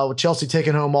of Chelsea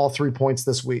taking home all 3 points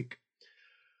this week.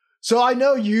 So I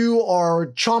know you are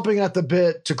chomping at the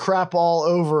bit to crap all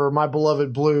over my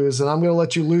beloved Blues, and I'm going to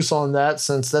let you loose on that,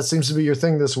 since that seems to be your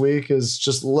thing this week, is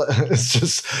just it's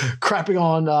just crapping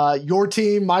on your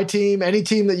team, my team, any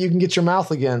team that you can get your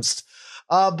mouth against.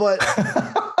 But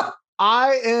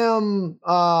I am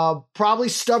probably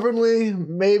stubbornly,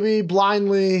 maybe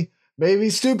blindly,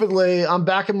 maybe stupidly, I'm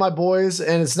backing my boys,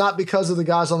 and it's not because of the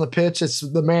guys on the pitch. It's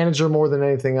the manager more than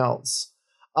anything else.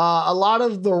 A lot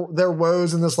of their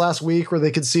woes in this last week, where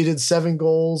they conceded 7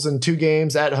 goals in 2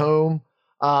 games at home,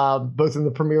 both in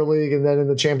the Premier League and then in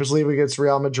the Champions League against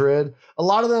Real Madrid. A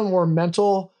lot of them were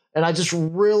mental, and I just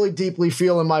really deeply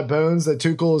feel in my bones that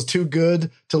Tuchel is too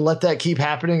good to let that keep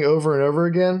happening over and over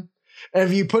again. And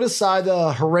if you put aside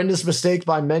the horrendous mistake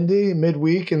by Mendy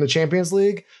midweek in the Champions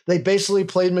League, they basically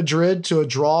played Madrid to a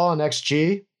draw on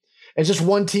XG. And just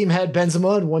one team had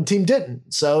Benzema and one team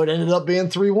didn't. So it ended up being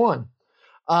 3-1.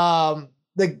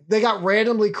 They got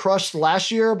randomly crushed last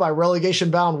year by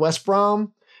relegation-bound West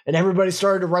Brom, and everybody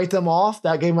started to write them off.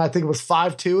 That game, I think, was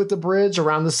 5-2 at the Bridge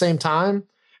around the same time.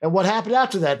 And what happened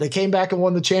after that? They came back and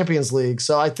won the Champions League.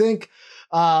 So I think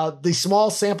the small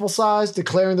sample size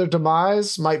declaring their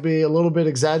demise might be a little bit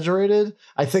exaggerated.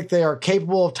 I think they are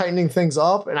capable of tightening things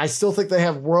up, and I still think they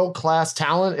have world-class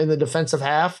talent in the defensive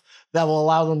half that will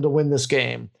allow them to win this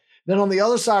game. Then on the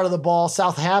other side of the ball,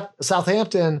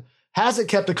 Southampton hasn't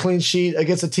kept a clean sheet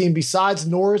against a team besides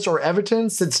Norwich or Everton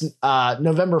since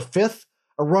November 5th,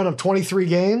 a run of 23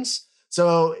 games.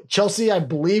 So Chelsea, I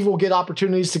believe, will get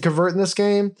opportunities to convert in this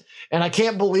game. And I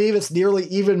can't believe it's nearly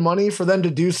even money for them to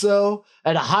do so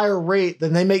at a higher rate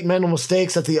than they make mental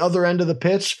mistakes at the other end of the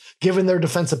pitch, given their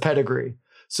defensive pedigree.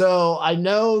 So I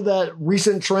know that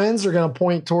recent trends are going to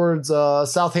point towards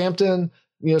Southampton,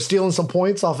 stealing some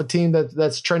points off a team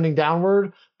that's trending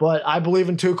downward. But I believe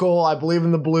in Tuchel. I believe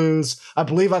in the Blues. I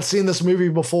believe I've seen this movie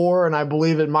before, and I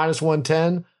believe at minus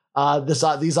 110,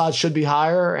 these odds should be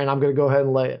higher, and I'm going to go ahead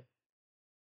and lay it.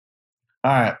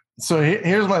 All right. So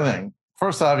here's my thing.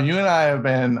 First off, you and I have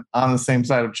been on the same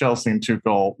side of Chelsea and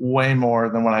Tuchel way more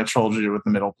than when I told you with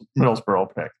the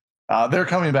Middlesbrough pick. They're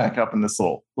coming back up in this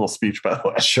little speech, by the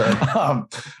way. Sure.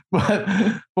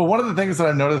 But one of the things that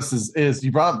I've noticed is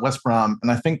you brought up West Brom,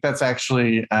 and I think that's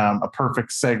actually a perfect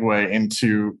segue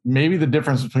into maybe the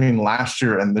difference between last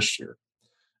year and this year.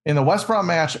 In the West Brom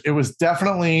match, it was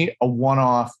definitely a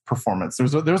one-off performance.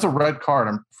 There was a red card,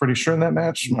 I'm pretty sure, in that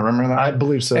match. Am I remembering that? I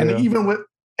believe so. And yeah. even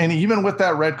with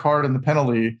that red card and the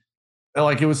penalty,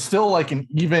 like it was still like an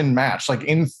even match. Like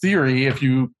in theory, if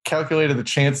you calculated the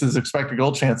chances, expected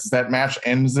goal chances, that match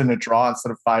ends in a draw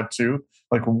instead of 5-2,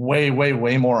 like way, way,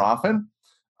 way more often.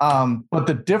 But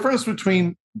the difference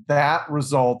between that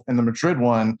result and the Madrid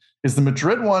one is the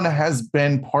Madrid one has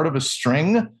been part of a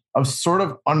string of sort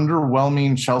of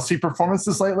underwhelming Chelsea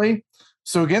performances lately.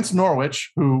 So against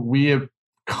Norwich, who we have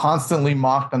constantly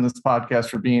mocked on this podcast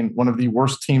for being one of the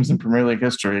worst teams in Premier League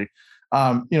history,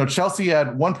 Chelsea had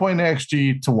 1.8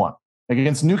 XG to 1.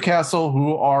 Against Newcastle,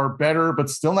 who are better but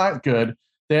still not good,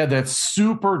 they had that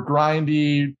super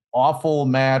grindy, awful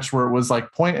match where it was like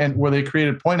where they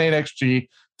created 0.8 XG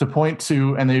to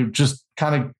 0.2, and they just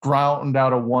kind of ground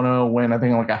out a 1-0 win, I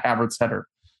think like a Havertz header.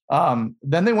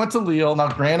 Then they went to Lille.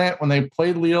 Now, granted, when they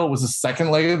played Lille, it was the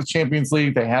second leg of the Champions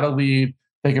League. They had a lead.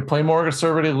 They could play more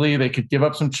conservatively. They could give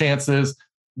up some chances.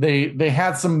 They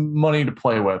had some money to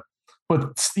play with.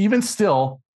 But even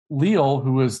still, Lille,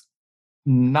 who is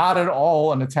not at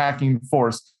all an attacking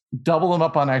force, double them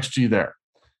up on XG there.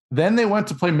 Then they went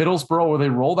to play Middlesbrough, where they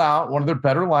rolled out one of their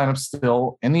better lineups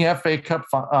still in the FA Cup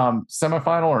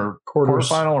semifinal or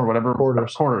quarterfinal or whatever.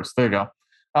 Quarters. There you go.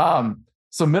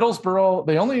 So Middlesbrough,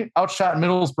 they only outshot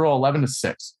Middlesbrough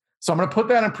 11-6. So I'm going to put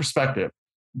that in perspective.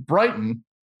 Brighton,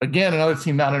 again, another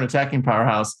team not an attacking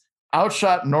powerhouse,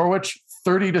 outshot Norwich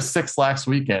 30-6 last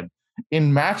weekend.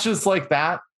 In matches like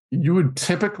that, you would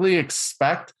typically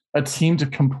expect a team to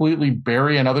completely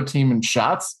bury another team in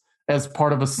shots as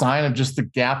part of a sign of just the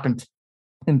gap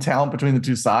in talent between the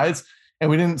two sides. And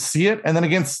we didn't see it. And then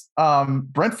against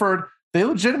Brentford, they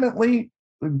legitimately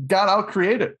got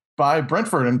out-created by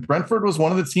Brentford. And Brentford was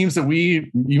one of the teams that we,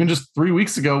 even just 3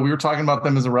 weeks ago, we were talking about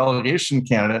them as a relegation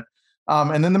candidate.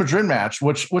 And then the Madrid match,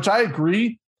 which I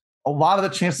agree, a lot of the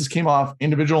chances came off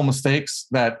individual mistakes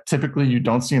that typically you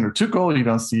don't see under Tuchel, you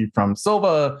don't see from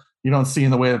Silva, you don't see in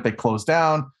the way that they close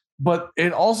down. But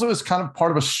it also is kind of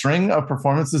part of a string of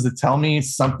performances that tell me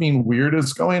something weird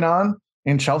is going on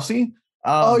in Chelsea.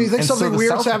 You think something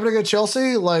weird's happening at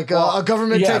Chelsea? Like a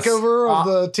government takeover of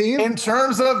the team? In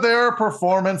terms of their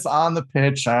performance on the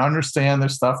pitch, I understand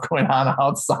there's stuff going on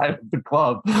outside of the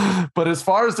club. But as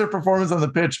far as their performance on the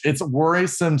pitch, it's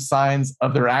worrisome signs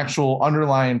of their actual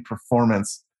underlying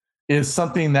performance is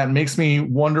something that makes me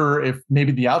wonder if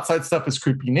maybe the outside stuff is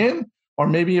creeping in, or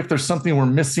maybe if there's something we're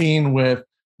missing with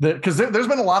because there's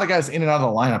been a lot of guys in and out of the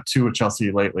lineup too with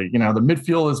Chelsea lately. The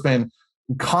midfield has been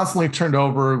constantly turned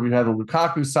over. We've had the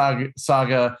Lukaku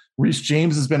saga. Reece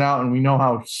James has been out, and we know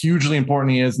how hugely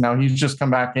important he is. Now he's just come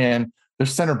back in. Their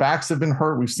center backs have been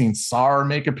hurt. We've seen Sarr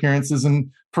make appearances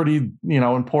in pretty,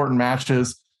 important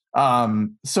matches.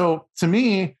 So to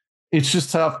me, it's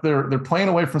just tough. They're playing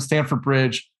away from Stamford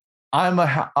Bridge. I'm a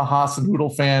Haas and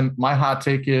Hudl fan. My hot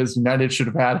take is United should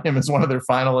have had him as one of their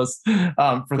finalists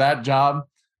for that job.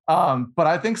 But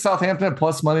I think Southampton had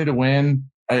plus money to win.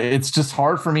 It's just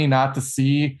hard for me not to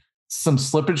see some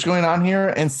slippage going on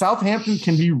here. And Southampton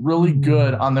can be really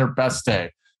good on their best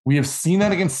day. We have seen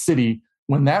that against City.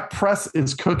 When that press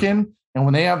is cooking and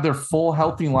when they have their full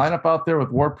healthy lineup out there with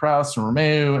Ward-Prowse and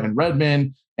Romeu and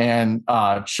Redmond and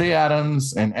Che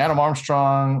Adams and Adam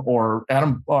Armstrong or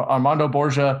Armando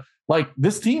Borja, like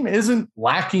this team isn't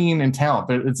lacking in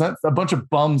talent. It's not a bunch of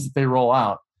bums that they roll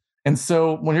out. And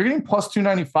so when you're getting plus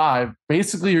 295,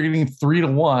 basically you're getting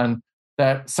 3-1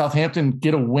 that Southampton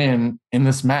get a win in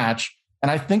this match.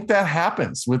 And I think that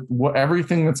happens with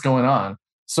everything that's going on.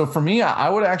 So for me, I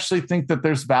would actually think that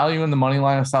there's value in the money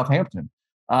line of Southampton.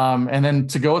 And then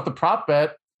to go with the prop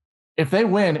bet, if they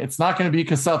win, it's not going to be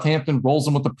because Southampton rolls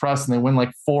them with the press and they win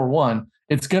like 4-1.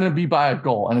 It's going to be by a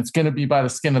goal and it's going to be by the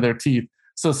skin of their teeth.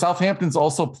 So Southampton's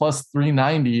also plus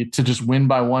 390 to just win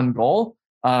by one goal.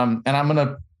 And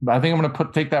I think I'm going to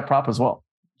take that prop as well.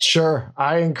 Sure.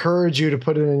 I encourage you to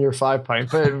put it in your 5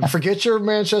 pint, but forget your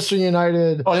Manchester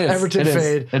United, Everton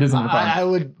fade. It is.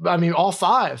 I mean, all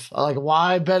 5. Like,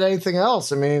 why bet anything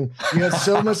else? I mean, you had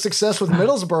so much success with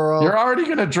Middlesbrough. You're already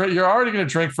going to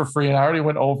drink for free. And I already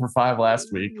went 0 for 5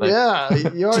 last week. Like, yeah.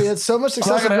 You already had so much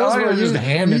success with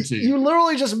Middlesbrough. You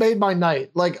literally just made my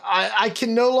night. Like, I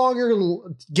can no longer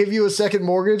give you a second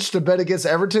mortgage to bet against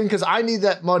Everton because I need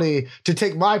that money to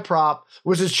take my prop,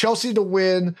 which is Chelsea to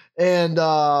win and,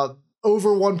 over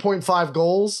 1.5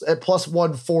 goals at plus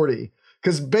 140.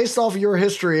 Because based off of your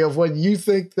history of when you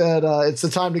think that it's the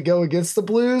time to go against the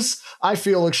Blues, I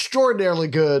feel extraordinarily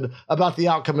good about the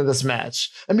outcome of this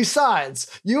match. And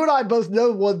besides, you and I both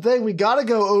know one thing. We got to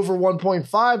go over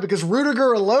 1.5 because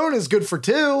Rudiger alone is good for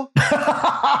 2.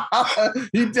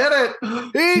 He did it.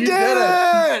 He did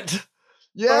it.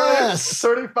 Yes.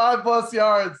 35 plus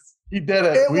yards. He did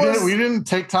it. We didn't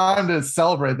take time to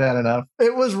celebrate that enough.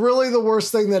 It was really the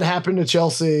worst thing that happened to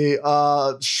Chelsea,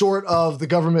 short of the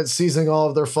government seizing all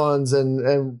of their funds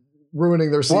and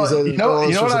ruining their season. Well, you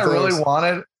know what I really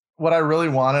wanted? What I really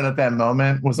wanted at that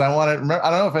moment was I don't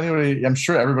know if anybody, I'm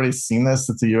sure everybody's seen this.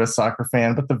 It's a U.S. soccer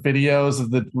fan, but the videos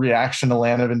of the reaction to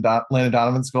Landon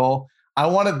Donovan's goal. I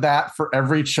wanted that for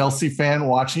every Chelsea fan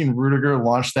watching Rudiger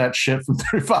launch that shit from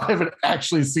 35 and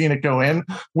actually seeing it go in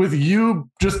with you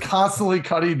just constantly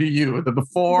cutting to you, the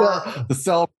before, the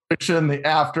celebration, the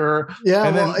after. Yeah.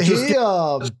 And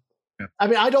then I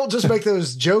mean, I don't just make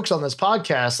those jokes on this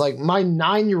podcast. Like my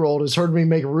 9-year-old has heard me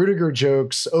make Rudiger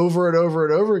jokes over and over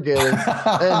and over again.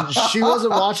 And she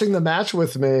wasn't watching the match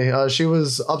with me. She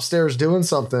was upstairs doing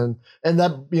something. And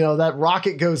that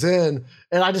rocket goes in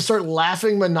and I just start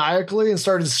laughing maniacally and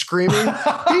started screaming, he did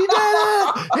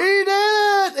it! He did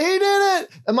it! He did it!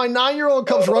 And my 9-year-old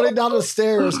comes running down the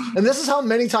stairs. And this is how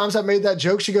many times I've made that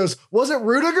joke. She goes, was it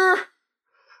Rudiger?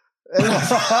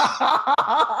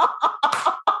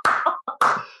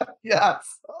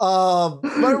 Yes. But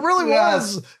it really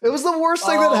was. It was the worst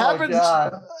thing that happened.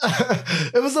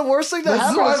 It was the worst thing that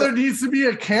happened. That's why there needs to be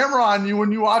a camera on you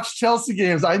when you watch Chelsea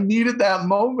games. I needed that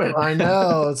moment. I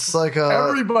know. It's like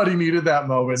everybody needed that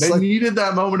moment. They needed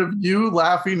that moment of you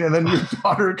laughing and then your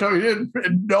daughter coming in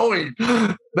and knowing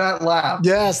that laugh.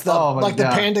 Yes, the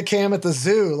panda cam at the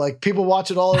zoo. Like people watch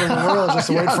it all over the world just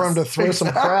to wait for him to throw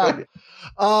some crap.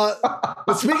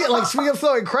 But speaking of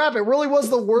throwing crap, it really was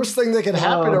the worst thing that could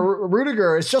happen to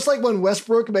Rudiger. It's just like when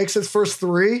Westbrook makes his first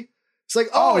 3. It's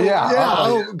like,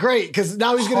 great, because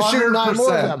now he's going to shoot 9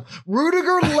 more of them.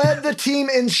 Rudiger led the team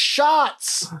in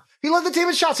shots. He led the team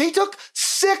in shots. He took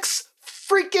 6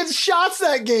 freaking shots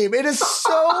that game. It is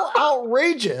so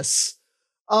outrageous.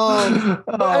 But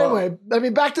anyway, I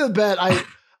mean, back to the bet.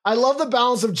 I love the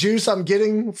balance of juice I'm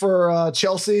getting for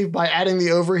Chelsea by adding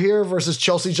the over here versus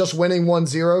Chelsea just winning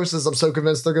 1-0 since I'm so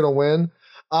convinced they're going to win.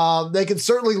 They can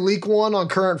certainly leak one on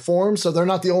current form, so they're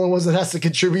not the only ones that has to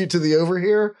contribute to the over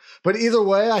here. But either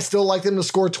way, I still like them to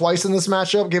score twice in this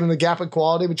matchup, given the gap in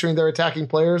quality between their attacking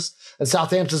players and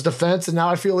Southampton's defense. And now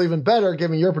I feel even better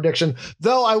given your prediction.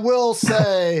 Though I will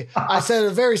say, I said a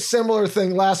very similar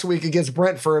thing last week against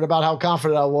Brentford about how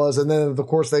confident I was. And then, of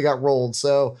course, they got rolled.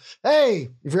 So, hey,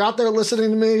 if you're out there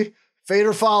listening to me, fade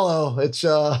or follow. It's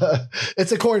a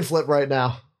coin flip right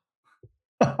now.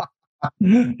 All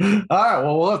right,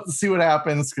 well, we'll have to see what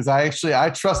happens because I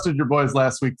trusted your boys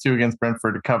last week too against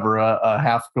Brentford to cover a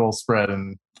half goal spread,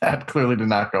 and that clearly did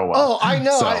not go well. Oh, I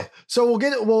know. So we'll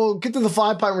get to the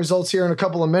 5 pint results here in a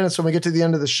couple of minutes when we get to the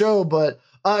end of the show. But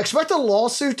Expect a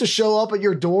lawsuit to show up at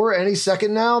your door any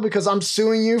second now because I'm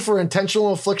suing you for intentional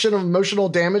infliction of emotional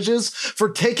damages for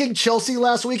taking Chelsea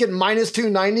last week at minus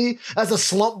 290 as a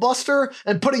slump buster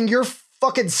and putting your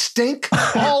fucking stink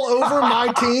all over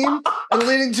my team and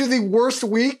leading to the worst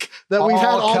week that we've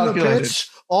had on the pitch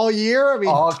all year. I mean,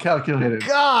 all calculated.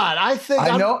 God,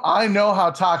 I know how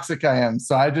toxic I am,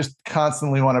 so I just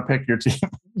constantly want to pick your team.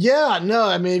 Yeah, no,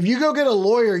 I mean, if you go get a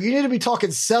lawyer, you need to be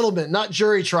talking settlement, not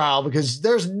jury trial, because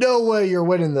there's no way you're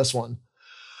winning this one.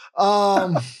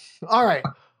 All right,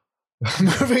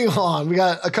 moving on. We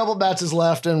got a couple matches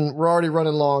left, and we're already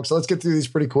running long, so let's get through these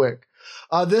pretty quick.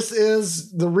 This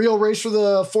is the real race for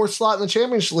the fourth slot in the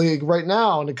Champions League right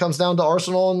now, and it comes down to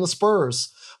Arsenal and the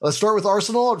Spurs. Let's start with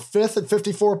Arsenal at 5th at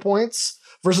 54 points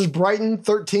versus Brighton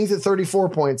 13th at 34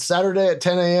 points. Saturday at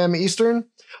 10 a.m. Eastern.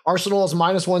 Arsenal is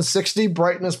minus 160.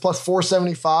 Brighton is plus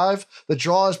 475. The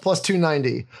draw is plus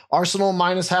 290. Arsenal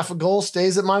minus half a goal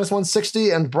stays at minus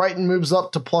 160, and Brighton moves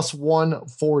up to plus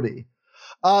 140.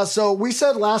 So we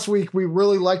said last week we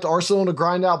really liked Arsenal to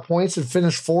grind out points and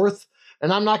finish fourth.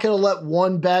 And I'm not going to let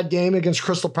one bad game against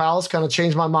Crystal Palace kind of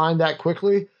change my mind that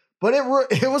quickly. But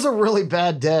it was a really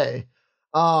bad day.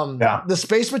 The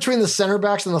space between the center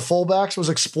backs and the fullbacks was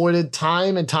exploited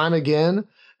time and time again.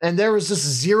 And there was just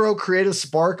zero creative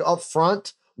spark up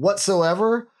front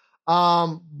whatsoever.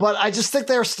 But I just think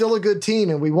they're still a good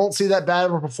team, and we won't see that bad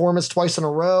of a performance twice in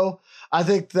a row. I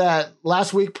think that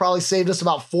last week probably saved us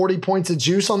about 40 points of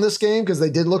juice on this game because they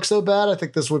did look so bad. I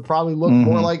think this would probably look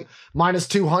more like minus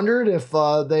 200 if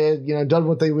they had done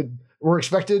what they were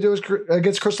expected to do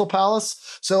against Crystal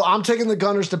Palace. So I'm taking the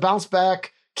Gunners to bounce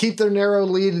back, keep their narrow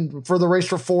lead for the race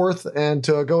for fourth, and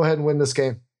to go ahead and win this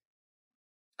game.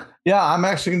 Yeah, I'm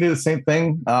actually going to do the same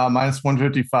thing. Minus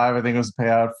 155, I think it was a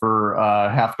payout for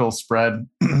half goal spread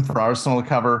for Arsenal to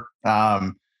cover.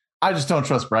 I just don't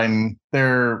trust Brighton.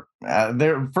 They're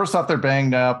first off, they're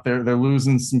banged up. They're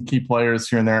losing some key players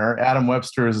here and there. Adam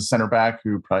Webster is a center back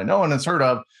who probably no one has heard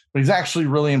of, but he's actually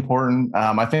really important.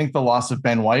 I think the loss of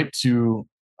Ben White to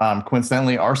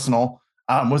coincidentally Arsenal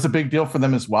was a big deal for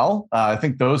them as well. I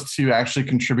think those two actually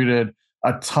contributed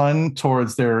a ton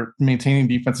towards their maintaining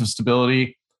defensive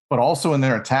stability, but also in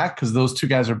their attack, because those two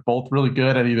guys are both really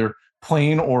good at either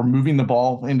playing or moving the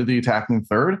ball into the attacking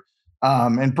third.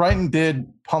 And Brighton did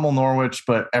pummel Norwich,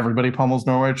 but everybody pummels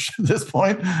Norwich at this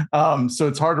point. So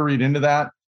it's hard to read into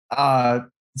that.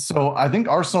 So I think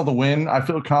Arsenal to win, I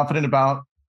feel confident about.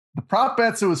 The prop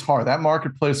bets, it was hard. That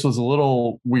marketplace was a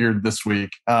little weird this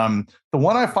week. The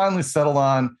one I finally settled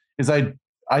on is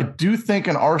I do think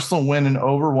an Arsenal win and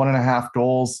over 1.5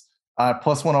 goals,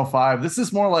 plus 105. This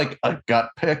is more like a gut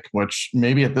pick, which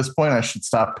maybe at this point I should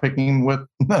stop picking with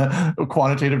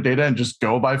quantitative data and just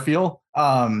go by feel.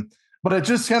 But it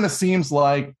just kind of seems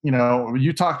like,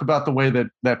 you talked about the way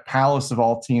that Palace of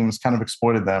all teams kind of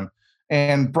exploited them.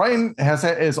 And Brighton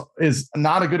is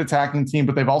not a good attacking team,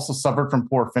 but they've also suffered from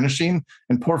poor finishing,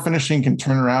 and poor finishing can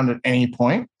turn around at any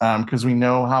point because we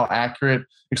know how accurate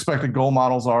expected goal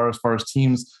models are as far as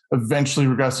teams eventually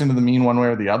regressing to the mean one way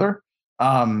or the other.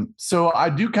 So I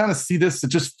do kind of see this. It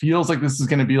just feels like this is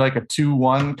going to be like a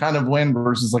 2-1 kind of win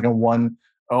versus like a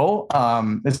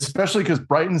 1-0, especially because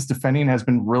Brighton's defending has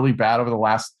been really bad over the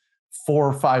last 4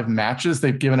 or 5 matches.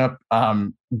 They've given up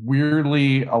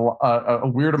weirdly a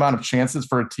weird amount of chances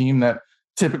for a team that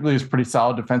typically is pretty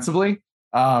solid defensively.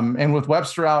 And with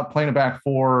Webster out playing a back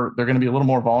four, they're going to be a little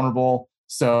more vulnerable.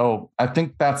 So I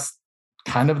think that's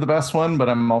kind of the best one, but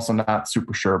I'm also not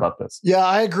super sure about this. Yeah,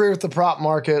 I agree with the prop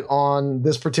market on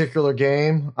this particular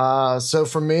game. So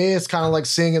for me, it's kind of like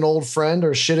seeing an old friend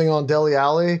or shitting on Dele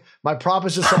Alli. My prop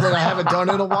is just something I haven't done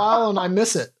in a while and I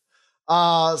miss it.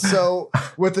 So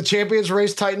with the Champions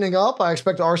race tightening up, I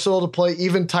expect Arsenal to play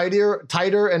even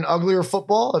tighter and uglier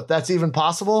football, if that's even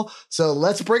possible. So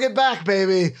let's bring it back,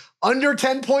 baby. Under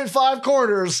 10.5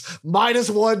 quarters, minus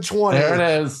 120. There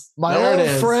it is. My old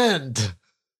friend.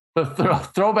 The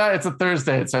throwback. It's a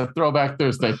Thursday. It's a throwback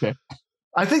Thursday pick.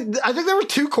 I think there were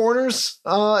 2 corners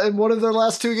in one of their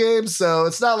last 2 games, so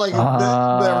it's not like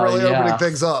they're really opening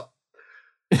things up.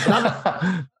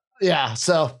 Yeah,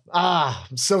 so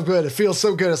so good. It feels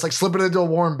so good. It's like slipping into a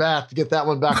warm bath to get that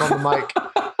one back on the mic.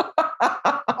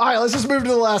 All right, let's just move to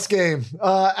the last game.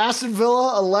 Aston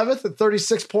Villa 11th at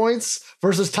 36 points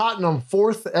versus Tottenham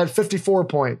 4th at 54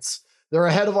 points. They're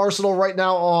ahead of Arsenal right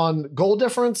now on goal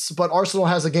difference, but Arsenal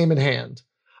has a game in hand.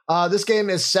 This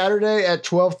game is Saturday at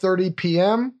 12:30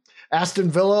 p.m. Aston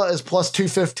Villa is plus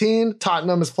 215.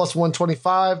 Tottenham is plus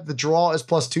 125. The draw is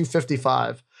plus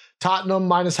 255. Tottenham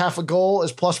minus half a goal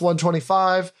is plus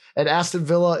 125, and Aston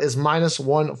Villa is minus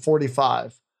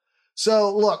 145.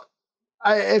 So look,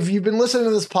 if you've been listening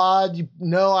to this pod, you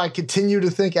know I continue to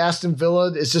think Aston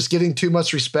Villa is just getting too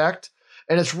much respect.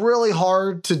 And it's really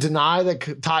hard to deny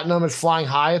that Tottenham is flying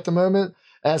high at the moment,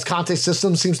 as Conte's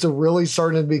system seems to really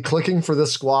starting to be clicking for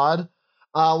this squad.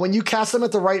 When you cast them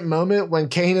at the right moment, when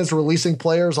Kane is releasing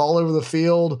players all over the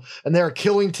field and they're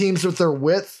killing teams with their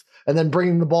width and then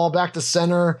bringing the ball back to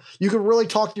center, you can really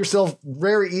talk yourself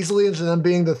very easily into them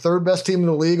being the third best team in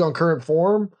the league on current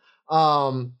form.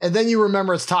 And then you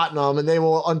remember it's Tottenham and they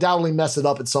will undoubtedly mess it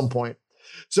up at some point.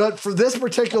 So for this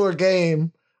particular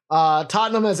game,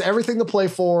 Tottenham has everything to play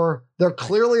for. They're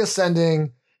clearly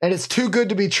ascending, and it's too good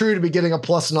to be true to be getting a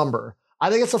plus number. I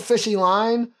think it's a fishy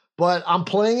line, but I'm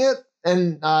playing it.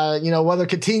 And, whether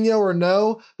Coutinho or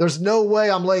no, there's no way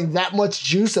I'm laying that much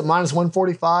juice at minus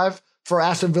 145 for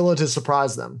Aston Villa to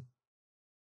surprise them.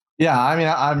 Yeah, I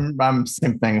mean, I'm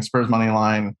same thing. Spurs money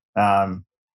line.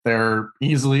 They're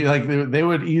easily they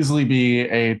would easily be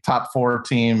a top 4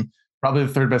 team, probably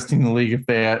the third best team in the league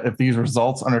if these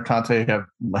results under Conte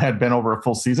had been over a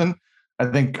full season. I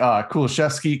think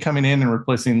Kulusevski coming in and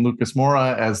replacing Lucas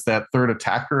Moura as that third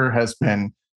attacker has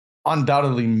been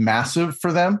undoubtedly massive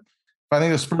for them. If I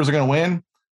think the Spurs are going to win,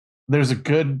 there's a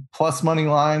good plus money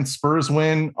line. Spurs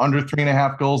win under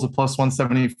 3.5 goals at plus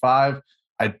 175.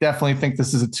 I definitely think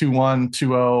this is a 2-1,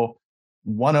 2-0,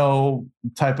 1-0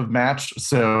 type of match.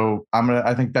 So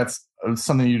I think that's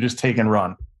something you just take and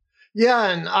run. Yeah,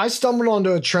 and I stumbled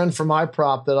onto a trend for my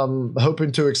prop that I'm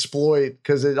hoping to exploit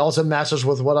because it also matches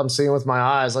with what I'm seeing with my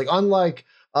eyes. Like, unlike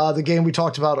the game we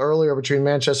talked about earlier between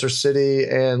Manchester City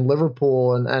and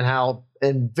Liverpool and how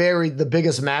in the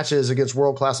biggest matches against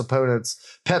world-class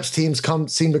opponents, Pep's teams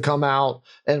seem to come out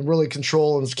and really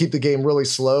control and keep the game really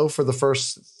slow for the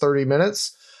first 30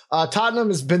 minutes. Tottenham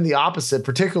has been the opposite,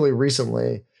 particularly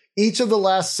recently. Each of the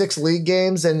last 6 league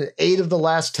games and 8 of the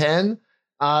last 10,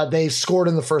 they scored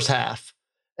in the first half.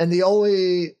 And the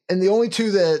only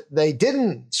 2 that they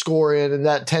didn't score in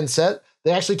that 10 set,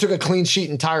 they actually took a clean sheet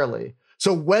entirely.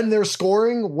 So when they're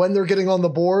scoring, when they're getting on the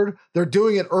board, they're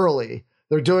doing it early.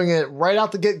 They're doing it right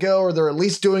out the get-go, or they're at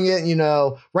least doing it,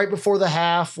 right before the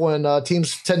half when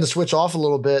teams tend to switch off a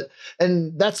little bit.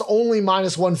 And that's only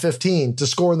minus 115 to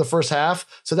score in the first half.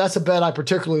 So that's a bet I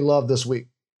particularly love this week.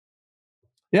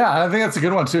 Yeah, I think that's a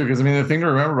good one too, because the thing to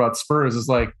remember about Spurs is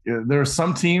there are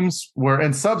some teams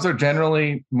and subs are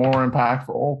generally more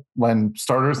impactful than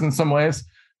starters in some ways,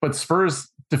 but Spurs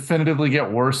definitively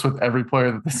get worse with every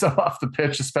player that they sub off the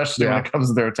pitch, especially when it comes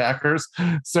to their attackers.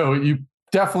 So you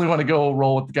definitely want to go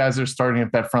roll with the guys that are starting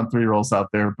if that front 3 rolls out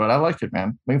there. But I like it, man.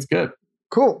 I think it's good.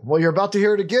 Cool. Well, you're about to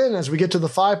hear it again as we get to the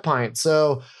 5 pint.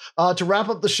 So to wrap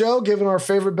up the show, given our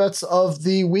favorite bets of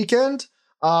the weekend,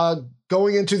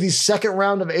 going into the second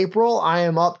round of April, I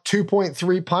am up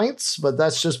 2.3 pints, but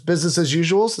that's just business as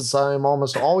usual since I am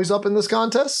almost always up in this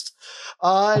contest.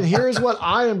 And here's what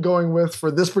I am going with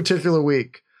for this particular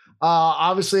week.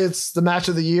 Obviously, it's the match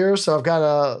of the year, so I've got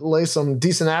to lay some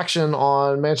decent action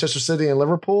on Manchester City and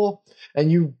Liverpool.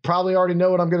 And you probably already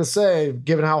know what I'm going to say,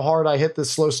 given how hard I hit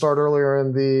this slow start earlier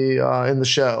in the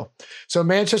show. So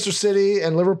Manchester City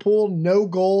and Liverpool, no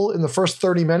goal in the first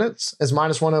 30 minutes is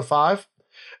minus 105.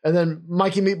 And then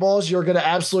Mikey Meatballs, you're going to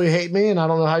absolutely hate me, and I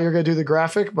don't know how you're going to do the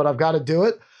graphic, but I've got to do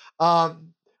it.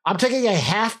 I'm taking a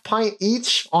half pint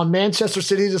each on Manchester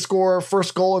City to score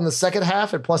first goal in the second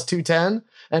half at plus 210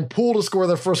 and Pool to score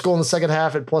their first goal in the second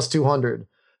half at plus 200.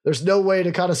 There's no way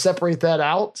to kind of separate that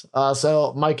out.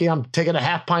 So, Mikey, I'm taking a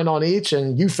half pint on each,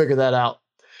 and you figure that out.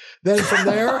 Then from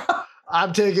there,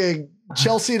 I'm taking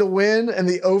Chelsea to win and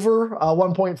the over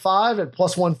 1.5 at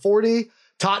plus 140,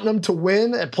 Tottenham to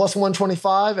win at plus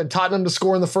 125, and Tottenham to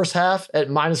score in the first half at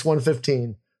minus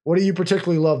 115. What do you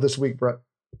particularly love this week, Brett?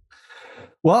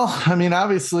 Well,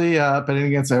 obviously, betting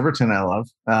against Everton, I love.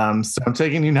 So I'm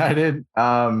taking United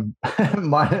minus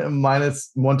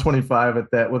 125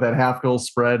 with that half goal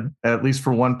spread, at least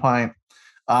for 1 pint.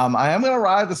 I am going to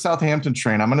ride the Southampton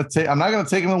train. I'm not going to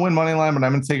take them to win money line, but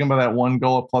I'm going to take them by that 1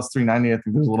 goal at plus 390. I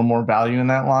think there's a little more value in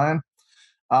that line.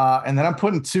 And then I'm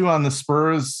putting 2 on the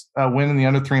Spurs win in the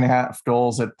under 3.5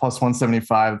 goals at plus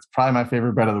 175. It's probably my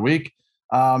favorite bet of the week.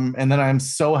 And then I'm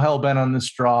so hell bent on this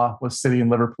draw with City and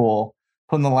Liverpool.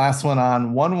 Putting the last one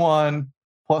on 1-1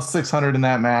 plus 600 in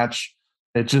that match.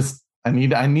 I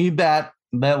need that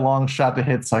long shot to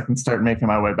hit so I can start making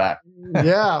my way back.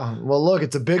 Yeah. Well, look,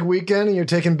 it's a big weekend and you're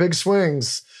taking big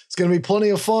swings. It's going to be plenty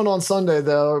of fun on Sunday,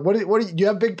 though. Do you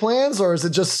have big plans, or is it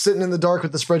just sitting in the dark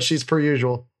with the spreadsheets per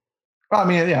usual?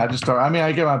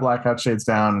 I get my blackout shades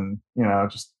down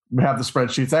and, just have the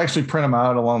spreadsheets. I actually print them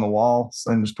out along the wall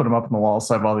and just put them up on the wall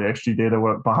so I have all the XG data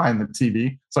behind the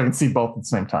TV so I can see both at the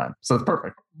same time. So it's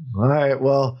perfect. All right.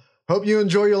 Well, Hope you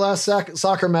enjoy your last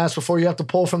soccer match before you have to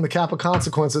pull from the cap of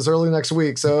consequences early next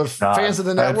week. So if fans of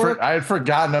the network... I had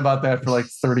forgotten about that for like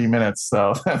 30 minutes.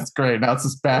 So that's great. Now it's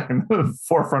just back in the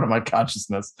forefront of my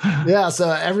consciousness. Yeah, so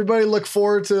everybody look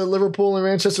forward to Liverpool and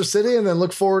Manchester City, and then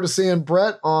look forward to seeing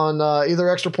Brett on either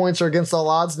extra points or against all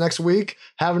odds next week,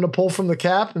 having to pull from the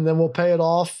cap, and then we'll pay it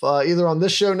off either on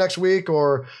this show next week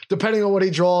or depending on what he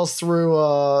draws through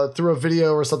a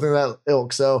video or something of that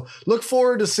ilk. So look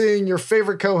forward to seeing your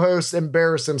favorite co-host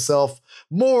embarrass himself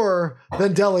more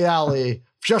than Dele Alli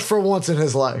just for once in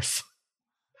his life.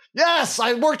 Yes,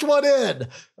 I worked one in.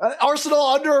 Arsenal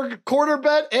under a quarter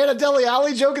bet and a Dele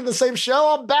Alli joke in the same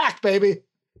show. I'm back, baby.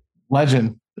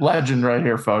 Legend right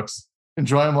here, folks.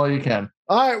 Enjoy them while you can.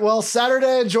 All right, well,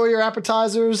 Saturday, enjoy your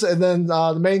appetizers, and then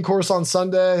the main course on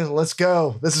Sunday. Let's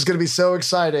go. This is going to be so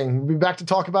exciting. We'll be back to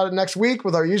talk about it next week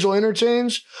with our usual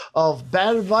interchange of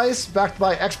bad advice backed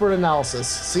by expert analysis.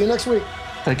 See you next week.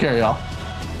 Take care, y'all.